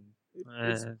sniff.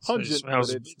 It's pungent, but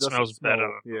it smells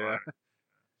better. Yeah.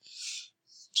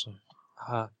 So,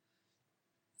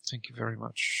 thank you very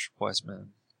much, wise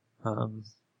man.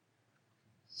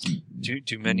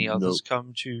 Do many others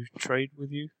come to trade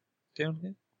with you down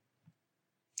here?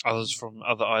 Others from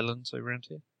other islands around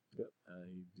here? Yep.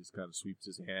 He just kind of sweeps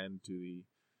his hand to the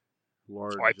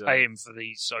large... So I pay him for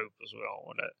the soap as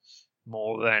well, and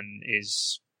more than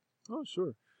is... Oh,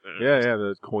 sure. Yeah,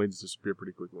 the coins disappear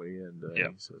pretty quickly, and he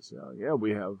says,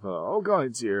 we have all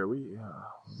kinds here. We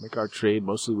make our trade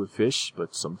mostly with fish,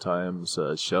 but sometimes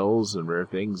shells and rare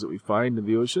things that we find in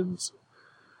the oceans.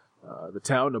 The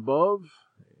town above,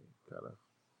 he kind of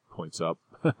points up,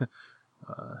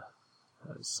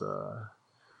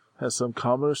 has some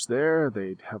commerce there.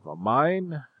 They'd have a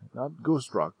mine, not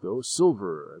ghost rock though,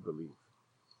 silver, I believe.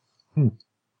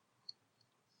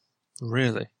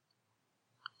 Really?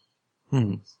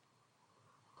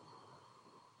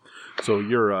 So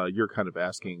you're kind of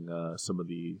asking some of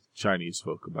the Chinese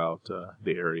folk about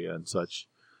the area and such.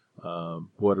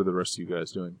 What are the rest of you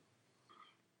guys doing?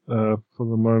 For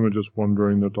the moment, just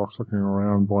wandering the docks, looking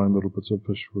around, buying little bits of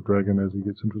fish for Dragon as he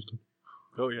gets interested.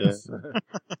 Oh yes,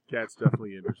 Cat's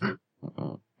definitely interested.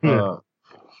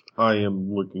 I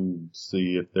am looking to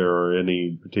see if there are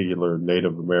any particular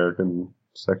Native American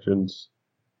sections.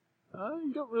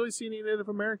 You don't really see any Native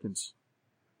Americans.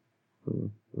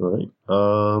 Right.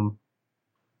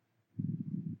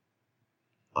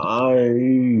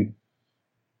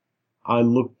 I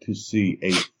look to see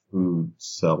a food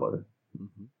seller.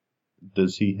 Mm-hmm.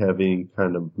 Does he have any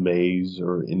kind of maize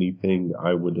or anything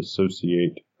I would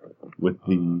associate with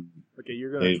the... Okay,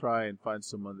 you're going to try and find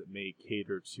someone that may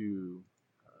cater to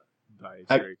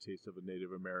dietary taste of a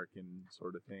Native American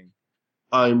sort of thing.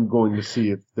 I'm going to see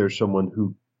if there's someone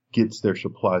who gets their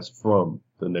supplies from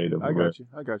the Native American.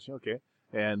 I got you. Okay.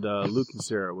 And Luke and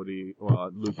Sarah, what do you...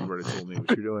 Well, Luke, you've already told me what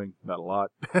you're doing. Not a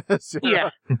lot.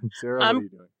 Sarah, Sarah, what are you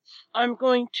doing? I'm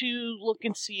going to look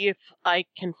and see if I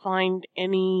can find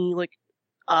any,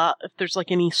 if there's,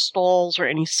 any stalls or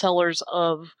any sellers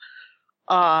of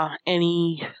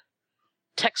any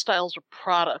textiles or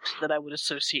products that I would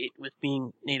associate with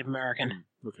being Native American.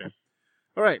 Okay.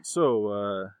 All right.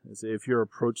 So, if your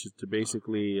approach is to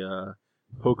basically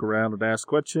poke around and ask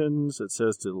questions, it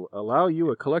says to allow you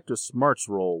a collective smarts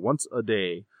roll once a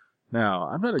day. Now,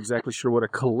 I'm not exactly sure what a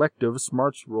collective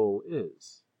smarts roll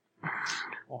is.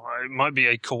 Well, it might be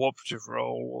a cooperative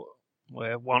role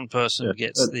where one person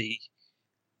gets the...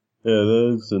 Yeah,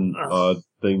 that is an odd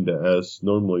thing to ask.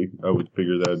 Normally, I would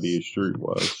figure that would be a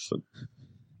streetwise. But...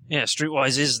 Yeah,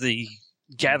 streetwise is the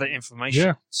gather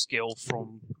information skill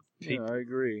from people. Yeah, I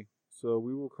agree. So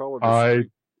we will call it I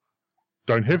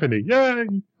don't have any. Yay! I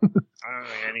don't know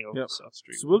any of South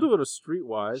Street. So we'll do it a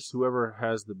streetwise. Whoever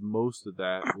has the most of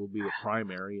that will be the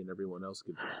primary, and everyone else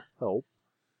can help.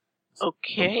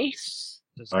 Okay.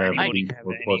 Does I have a anybody D4 have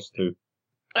any? plus 2.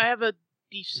 I have a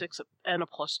D6 and a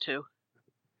 +2.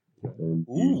 And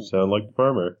you sound like the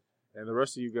farmer. And the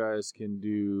rest of you guys can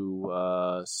do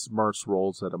smarts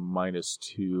rolls at a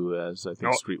 -2, as I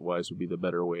think streetwise would be the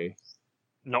better way.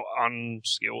 not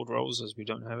unskilled rolls, as we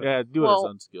don't have it. Yeah, do it Well-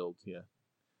 as unskilled. Yeah.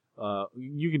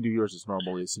 You can do yours as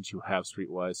normally since you have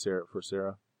Streetwise,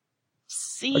 Sarah.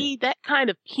 See, that kind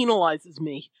of penalizes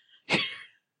me.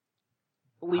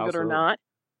 Believe How it or so? not.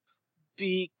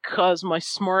 Because my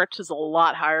smart is a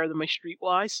lot higher than my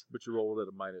streetwise. But you rolled at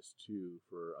a -2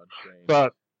 for untrained.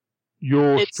 But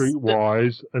your It's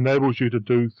streetwise enables you to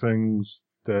do things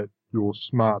that your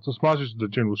smart. So smart is the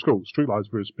general skill. Streetwise is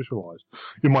very specialized.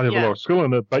 You might have a Yeah. lower skill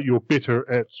in it, but you're better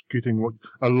at getting what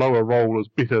a lower roll is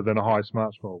better than a high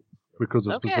smarts roll because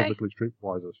it's Okay. specifically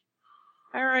streetwises.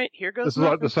 Alright, here goes This is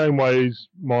like the same way as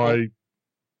my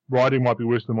riding might be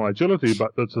worse than my agility,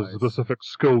 but it's a Nice. specific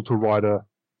skill to ride a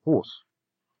horse.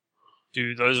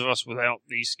 Do those of us without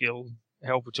the skill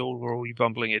help at all, or are we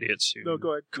bumbling idiots who No,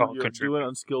 go ahead. can't Do an contribute?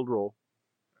 unskilled roll.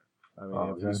 I mean,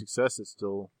 Oh, if you okay. success, it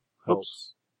still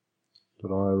helps. Did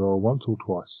I roll once or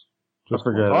twice? Just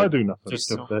forget. once. I do nothing.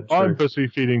 Just- If that I'm trick- busy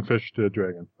feeding fish to a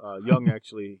dragon. Young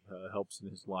actually helps in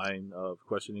his line of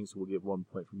questioning, so we'll give 1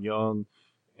 point from Young,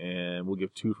 and we'll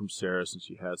give 2 from Sarah since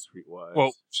she has Streetwise.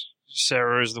 Well,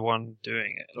 Sarah is the one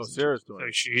doing it. Oh, isn't Sarah's she? doing So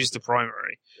it. she's the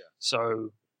primary. Yeah.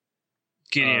 So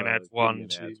Gideon adds one Gideon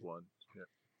to... adds 1. Yeah.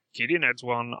 Gideon adds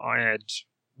 1, I add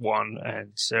 1,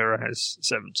 and Sarah has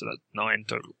 7, so that's 9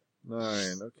 total.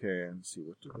 9. Okay, and see,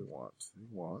 what do they want? They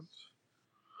want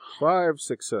 5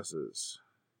 successes.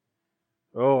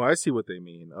 Oh, I see what they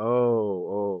mean.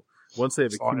 Oh. Once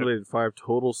they've 5. accumulated 5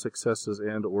 total successes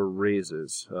and or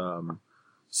raises.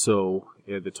 So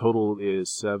the total is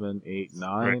 7, 8,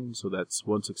 9. So that's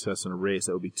 1 success and a raise.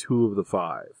 That would be 2 of the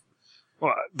 5.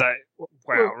 Well,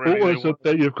 wow, Or really? is it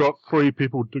that you've got 3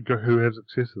 people to go who have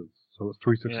successes? So it's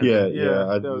 3 successes. Yeah,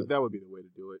 that would be the way to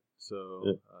do it. So,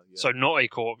 Yeah. yeah. So not a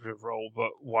cooperative roll, but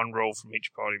 1 roll from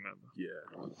each party member.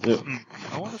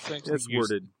 yeah. I wonder if they It's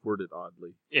worded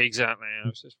oddly. Exactly. I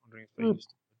was just wondering if they Hmm.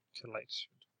 used to collect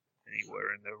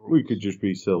anywhere in their rules. we could just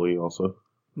be silly also.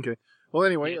 Well,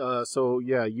 anyway, so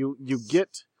yeah, you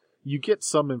get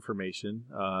some information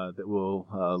that will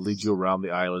lead you around the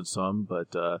island some,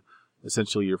 but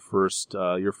essentially your first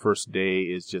day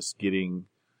is just getting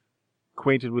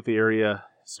acquainted with the area,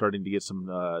 starting to get some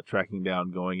tracking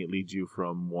down going. It leads you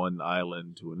from one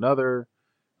island to another,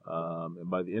 and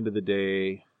by the end of the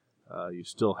day, you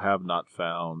still have not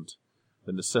found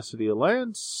the Necessity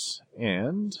Alliance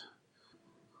and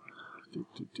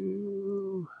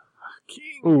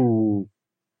King. Ooh.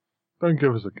 Don't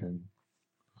give us a king.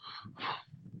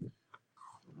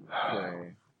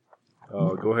 Okay.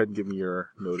 Go ahead and give me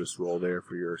your notice roll there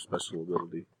for your special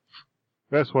ability.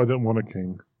 That's why I didn't want a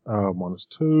king.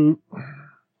 -2.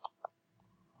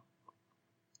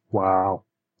 Wow.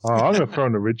 I'm going to throw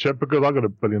in the red chip because I've got a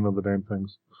billion of the damn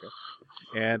things.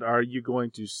 And are you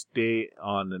going to stay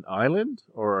on an island,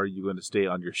 or are you going to stay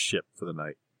on your ship for the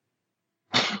night?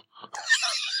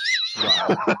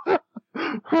 Wow.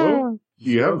 Well,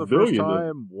 you Zero have the a first billion.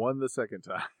 time, 1 the second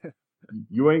time.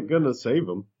 You ain't gonna save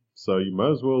them, so you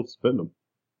might as well spend them.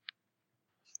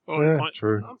 Well, Yeah, my-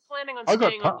 true. I'm planning on I got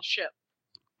staying on pa- the ship.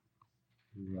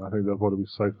 Yeah, I think that would be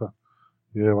safer.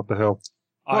 Yeah, what the hell.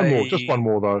 One more, just one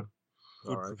more though.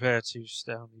 would Alright. prepare to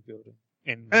stay on the building.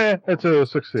 It's a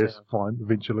success, Yeah. fine,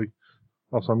 eventually.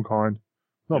 Of some kind.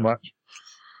 Not Yeah. much.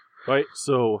 Right,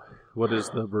 so what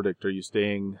is the verdict? Are you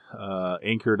staying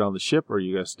anchored on the ship, or are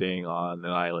you guys staying on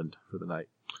an island for the night?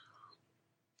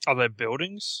 Are there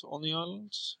buildings on the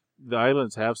islands? The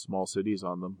islands have small cities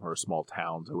on them, or small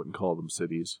towns. I wouldn't call them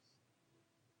cities.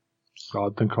 I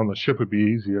think on the ship would be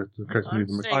easier in case we I'm need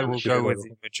to make staying I on will the go ship. with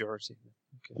the majority.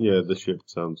 Okay. Yeah, the ship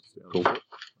sounds cool.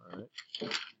 Alright.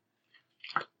 Okay.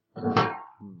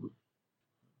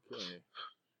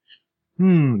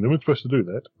 they weren't supposed to do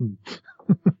that.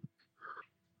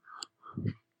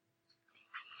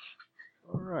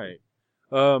 Alright.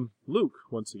 Luke,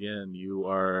 once again, you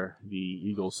are the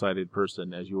eagle-sided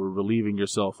person as you were relieving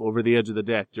yourself over the edge of the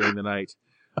deck during the night.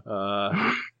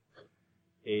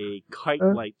 A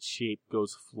kite-like shape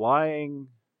goes flying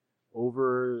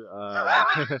over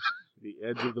the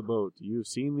edge of the boat. You've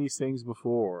seen these things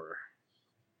before.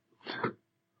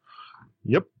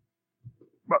 Yep.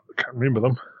 But I can't remember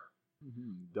them.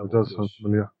 It does sound Doublefish.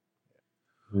 familiar.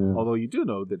 Yeah. Although you do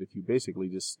know that if you basically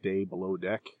just stay below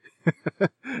deck,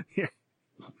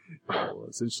 you'll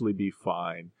essentially be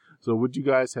fine. So would you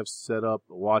guys have set up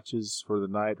watches for the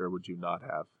night, or would you not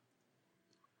have?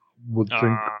 Would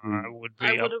think. Would be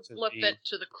I up would have to left the- that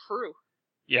to the crew.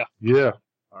 Yeah.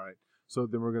 All right. So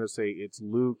then we're going to say it's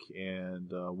Luke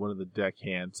and one of the deck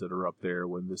hands that are up there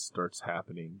when this starts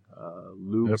happening.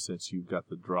 Luke, Yep. since you've got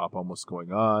the drop almost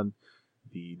going on,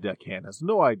 the deck hand has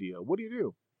no idea. What do you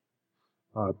do?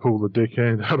 pull the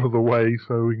deckhand out of the way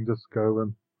so we can just go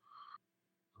and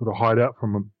sort of hide out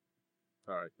from them.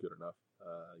 All right, good enough.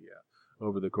 Yeah.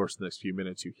 Over the course of the next few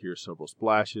minutes, you hear several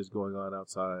splashes going on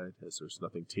outside. As there's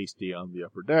nothing tasty on the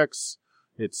upper decks,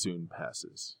 it soon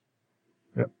passes.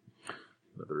 Yep.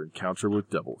 Another encounter with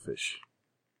devilfish.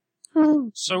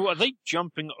 So are they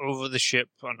jumping over the ship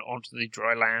and onto the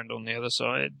dry land on the other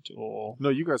side, or? No,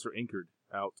 you guys are anchored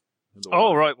out. In the Oh,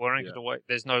 water. right, we're anchored Yeah. away.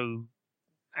 There's no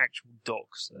actual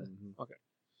docks there. Mhm. Okay.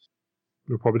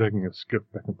 We're probably taking a skiff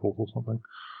back and forth or something.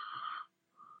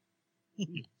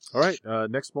 All right,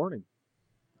 next morning,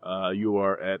 you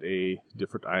are at a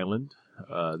different island.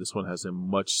 This one has a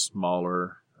much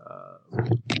smaller,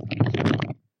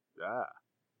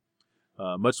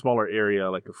 much smaller area,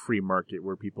 like a free market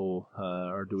where people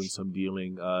are doing some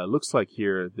dealing. Looks like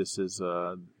here this is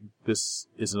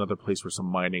another place where some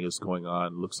mining is going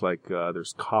on. Looks like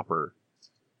there's copper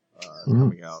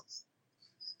coming out.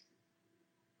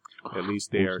 At least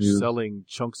they are selling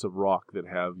chunks of rock that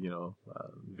have,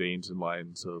 veins and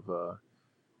lines of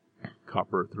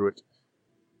copper through it.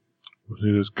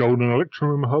 There's gold and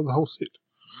electrum and the whole set.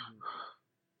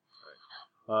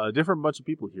 Different bunch of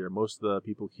people here. Most of the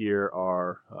people here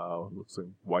are, looks like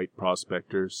white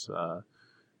prospectors,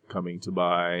 coming to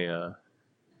buy, of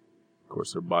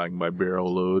course they're buying by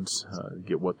barrel loads,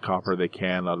 get what copper they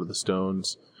can out of the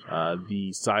stones.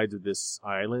 The sides of this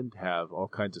island have all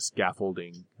kinds of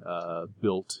scaffolding,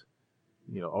 built,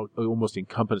 almost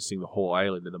encompassing the whole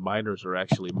island, and the miners are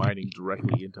actually mining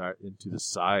directly into the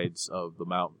sides of the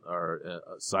mountain, or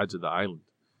sides of the island.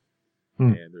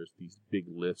 And there's these big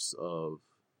lifts of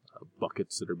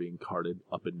buckets that are being carted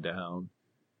up and down.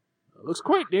 Looks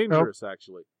quite dangerous,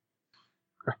 actually.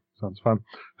 Sounds fun.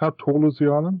 How tall is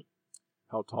the island?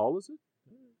 How tall is it?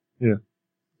 Yeah.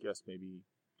 Guess maybe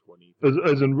 20.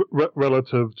 As in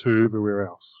relative to everywhere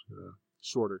else. Yeah.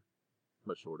 Shorter.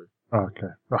 Much shorter. Oh,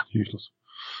 okay. Useless.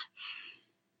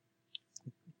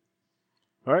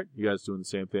 All right. You guys doing the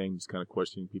same thing, just kind of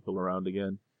questioning people around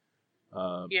again.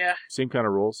 Yeah. Same kind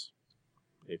of rolls.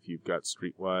 If you've got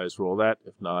streetwise, roll that.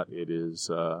 If not, it is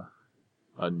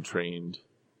untrained,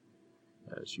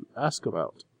 as you ask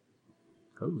about.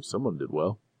 Oh, someone did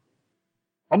well.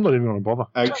 I'm not even going to bother.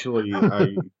 Actually,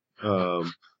 I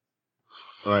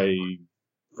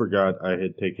forgot I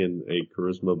had taken a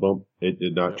charisma bump. It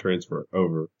did not transfer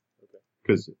over.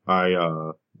 Because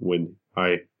when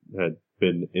I had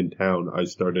been in town, I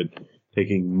started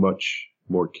taking much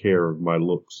more care of my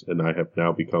looks, and I have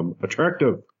now become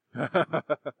attractive.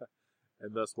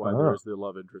 And that's why there's the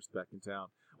love interest back in town.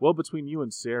 Well, between you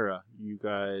and Sarah, you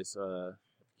guys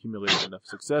accumulated enough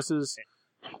successes.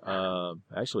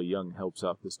 Actually, Young helps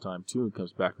out this time too and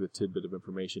comes back with a tidbit of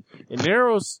information. It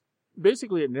narrows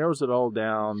it all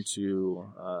down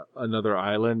to another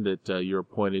island that you're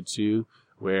appointed to,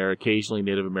 where occasionally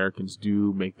Native Americans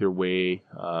do make their way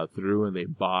through, and they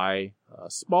buy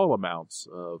small amounts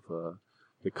of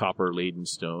the copper-laden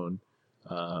stone.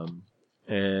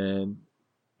 And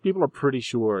people are pretty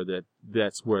sure that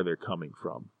that's where they're coming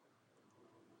from.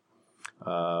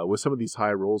 With some of these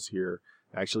high rolls here,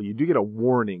 actually, you do get a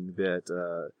warning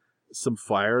that some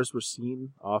fires were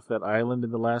seen off that island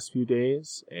in the last few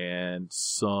days, and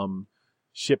some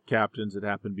ship captains that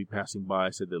happened to be passing by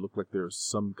said they looked like there was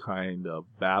some kind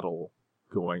of battle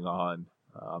going on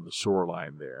the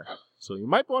shoreline there. So you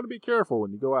might want to be careful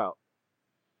when you go out.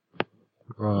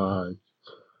 Right.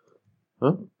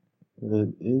 Huh?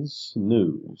 It is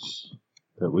news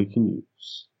that we can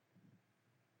use.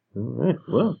 All right.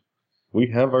 Well,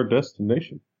 we have our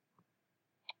destination.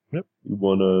 Yep. You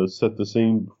want to set the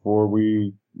scene before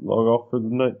we log off for the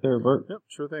night there, Bert? Yep,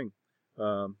 sure thing.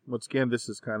 Once again, this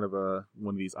is kind of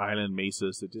one of these island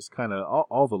mesas that just kind of,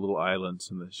 all the little islands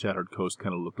in the Shattered Coast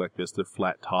kind of look like this. They're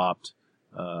flat-topped.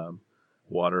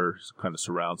 Water kind of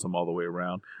surrounds them all the way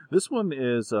around. This one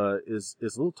is a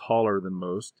little taller than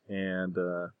most, and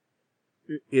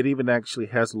it even actually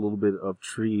has a little bit of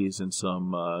trees and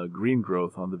some green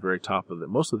growth on the very top of it.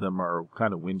 Most of them are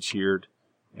kind of wind sheared,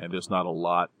 and there's not a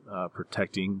lot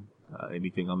protecting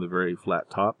anything on the very flat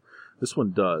top. This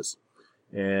one does.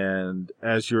 And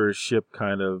as your ship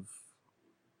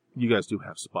you guys do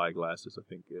have spy glasses, I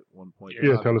think, at one point.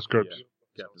 Yeah, telescopes.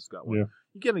 Yeah, Captain's got one. Yeah.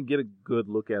 You get a good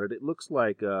look at it. It looks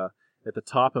like at the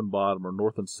top and bottom, or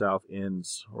north and south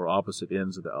ends, or opposite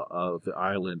ends of the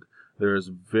island,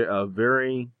 there's a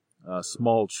very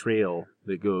small trail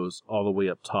that goes all the way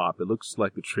up top. It looks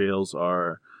like the trails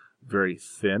are very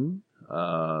thin.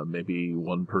 Maybe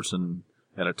one person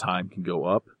at a time can go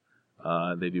up.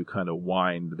 They do kind of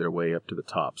wind their way up to the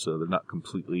top, so they're not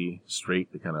completely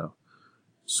straight. They kind of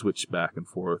switch back and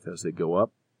forth as they go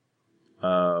up.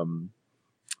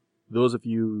 Those of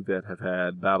you that have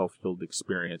had battlefield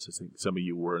experience, I think some of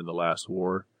you were in the last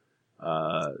war.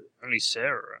 Only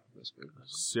Sarah.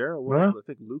 Sarah was, Huh? I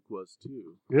think Luke was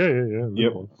too. Yeah.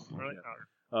 Yep. Right.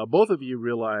 Both of you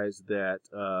realize that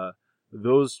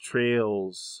those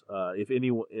trails, if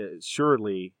anyone,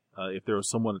 surely if there was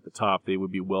someone at the top, they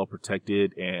would be well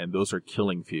protected, and those are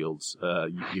killing fields.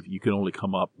 You can only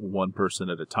come up one person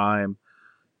at a time,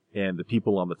 and the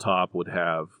people on the top would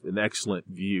have an excellent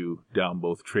view down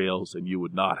both trails, and you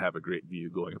would not have a great view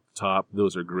going up the top.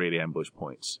 Those are great ambush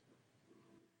points.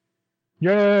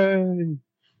 Yay!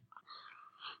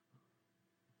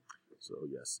 So,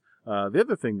 yes. The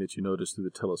other thing that you notice through the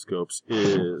telescopes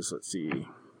is, let's see.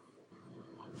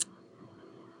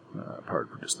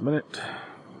 Pardon for just a minute.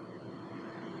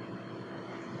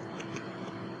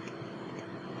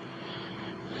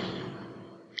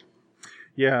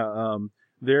 Yeah,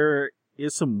 there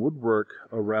is some woodwork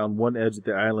around one edge of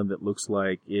the island that looks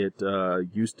like it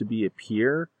used to be a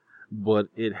pier, but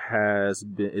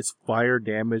it's fire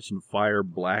damaged and fire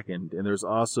blackened, and there's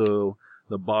also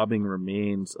the bobbing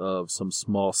remains of some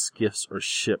small skiffs or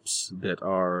ships that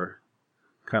are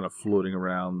kind of floating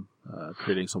around,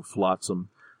 creating some flotsam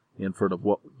in front of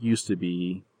what used to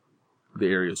be the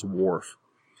area's wharf.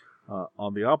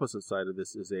 On the opposite side of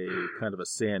this is a kind of a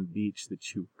sand beach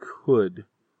that you could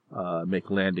make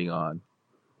landing on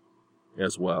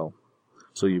as well.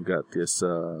 So you've got this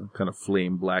kind of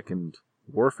flame-blackened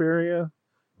wharf area,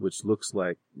 which looks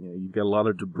like you've got a lot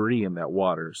of debris in that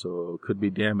water, so it could be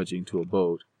damaging to a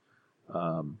boat.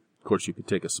 Of course, you could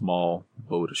take a small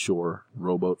boat ashore,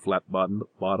 rowboat,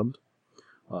 flat-bottomed.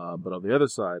 But on the other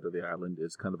side of the island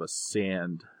is kind of a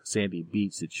sandy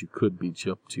beach that you could beach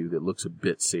up to that looks a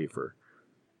bit safer.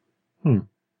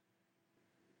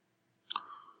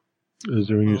 Is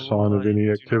there any sign of any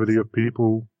activity of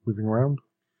people moving around?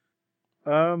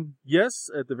 Yes,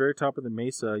 at the very top of the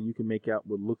mesa, you can make out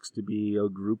what looks to be a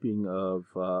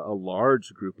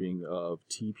large grouping of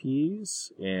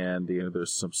teepees, and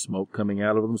there's some smoke coming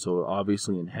out of them, so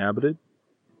obviously inhabited.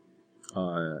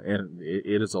 And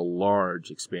it is a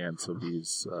large expanse of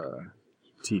these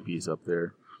teepees up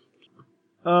there.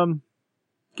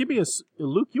 Give me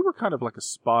Luke, you were kind of like a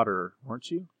spotter, weren't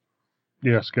you?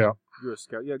 Yeah, scout. You're a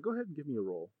scout. Yeah, go ahead and give me a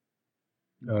roll.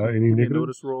 Any Give me a negative?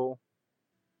 notice roll.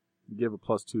 You give a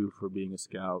 +2 for being a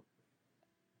scout.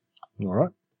 All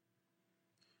right.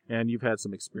 And you've had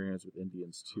some experience with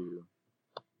Indians, too.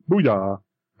 Booyah!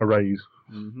 A raise.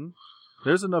 Mm-hmm.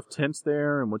 There's enough tents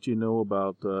there, and what you know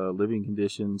about living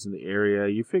conditions in the area,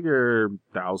 you figure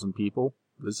 1,000 people.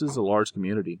 This is a large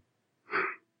community.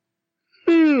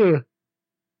 Yeah.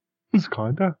 It's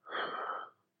kinda.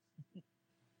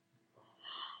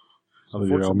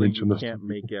 Unfortunately, I'll mention you this. can't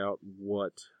make out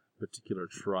what particular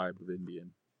tribe of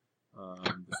Indian.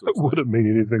 It wouldn't mean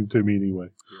anything to me anyway.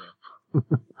 Yeah.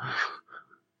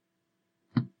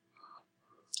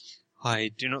 I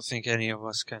do not think any of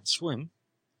us can swim,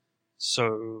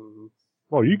 so...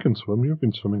 Well, you can swim. You've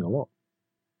been swimming a lot.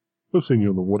 We've seen you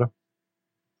in the water.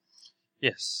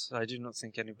 Yes, I do not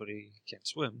think anybody can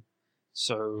swim,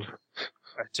 so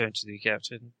I turn to the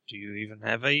captain. Do you even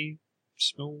have a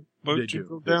small boat They to do.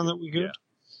 go They down do. that we could?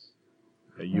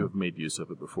 Yeah, you have made use of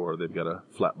it before. They've got a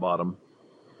flat bottom,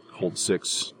 hold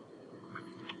 6.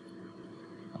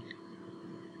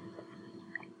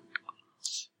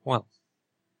 Well,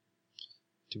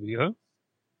 do we go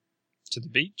to the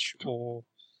beach, or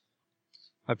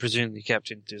I presume the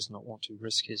captain does not want to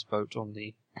risk his boat on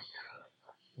the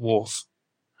wharf?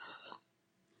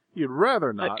 You'd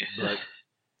rather not, but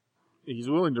he's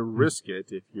willing to risk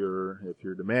it if you're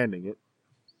demanding it.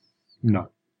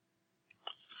 No.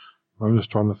 I'm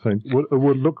just trying to think. It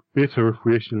would look better if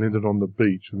we actually landed on the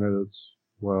beach, and then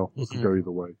it could go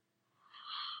either way.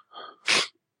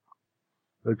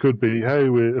 It could be, hey,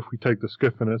 if we take the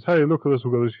skiff and it's, hey, look at this,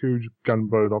 we've got this huge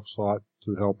gunboat off-site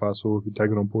to help us, or if we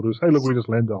take it on board, it's, hey, look, we just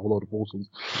landed a whole lot of horses.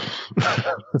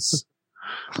 It's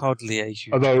hardly a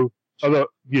huge... although,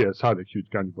 yeah, it's hardly a huge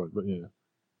gunboat, but yeah.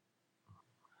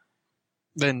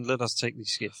 Then let us take the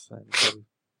skiff and go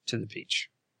to the beach.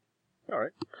 All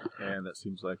right. And that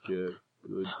seems like a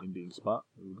good ending spot.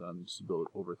 We've gone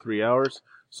over 3 hours,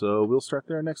 so we'll start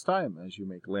there next time as you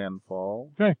make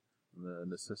landfall. Okay. The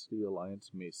Necessity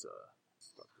Alliance Mesa.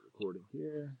 Stop the recording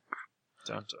here.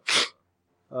 Dun,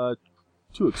 dun.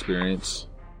 2 experience.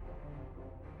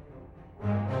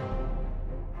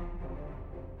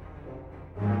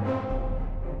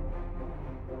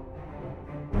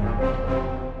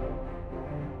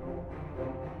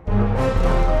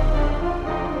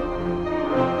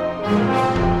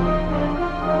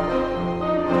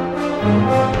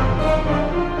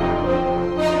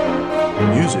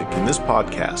 music in this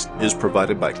podcast is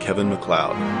provided by Kevin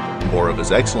MacLeod. More of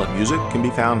his excellent music can be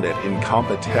found at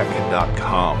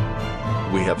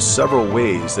incompetech.com. We have several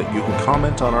ways that you can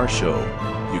comment on our show.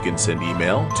 You can send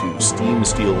email to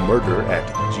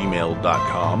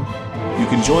steamsteelmurder@gmail.com. You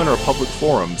can join our public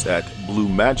forums at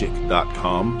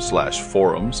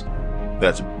bluemagic.com/forums.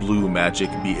 That's bluemagic,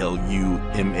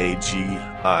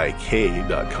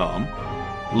 BLUMAGIK.com.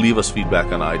 Leave us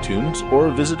feedback on iTunes or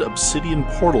visit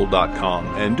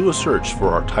obsidianportal.com and do a search for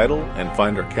our title and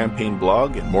find our campaign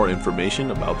blog and more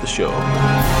information about the show.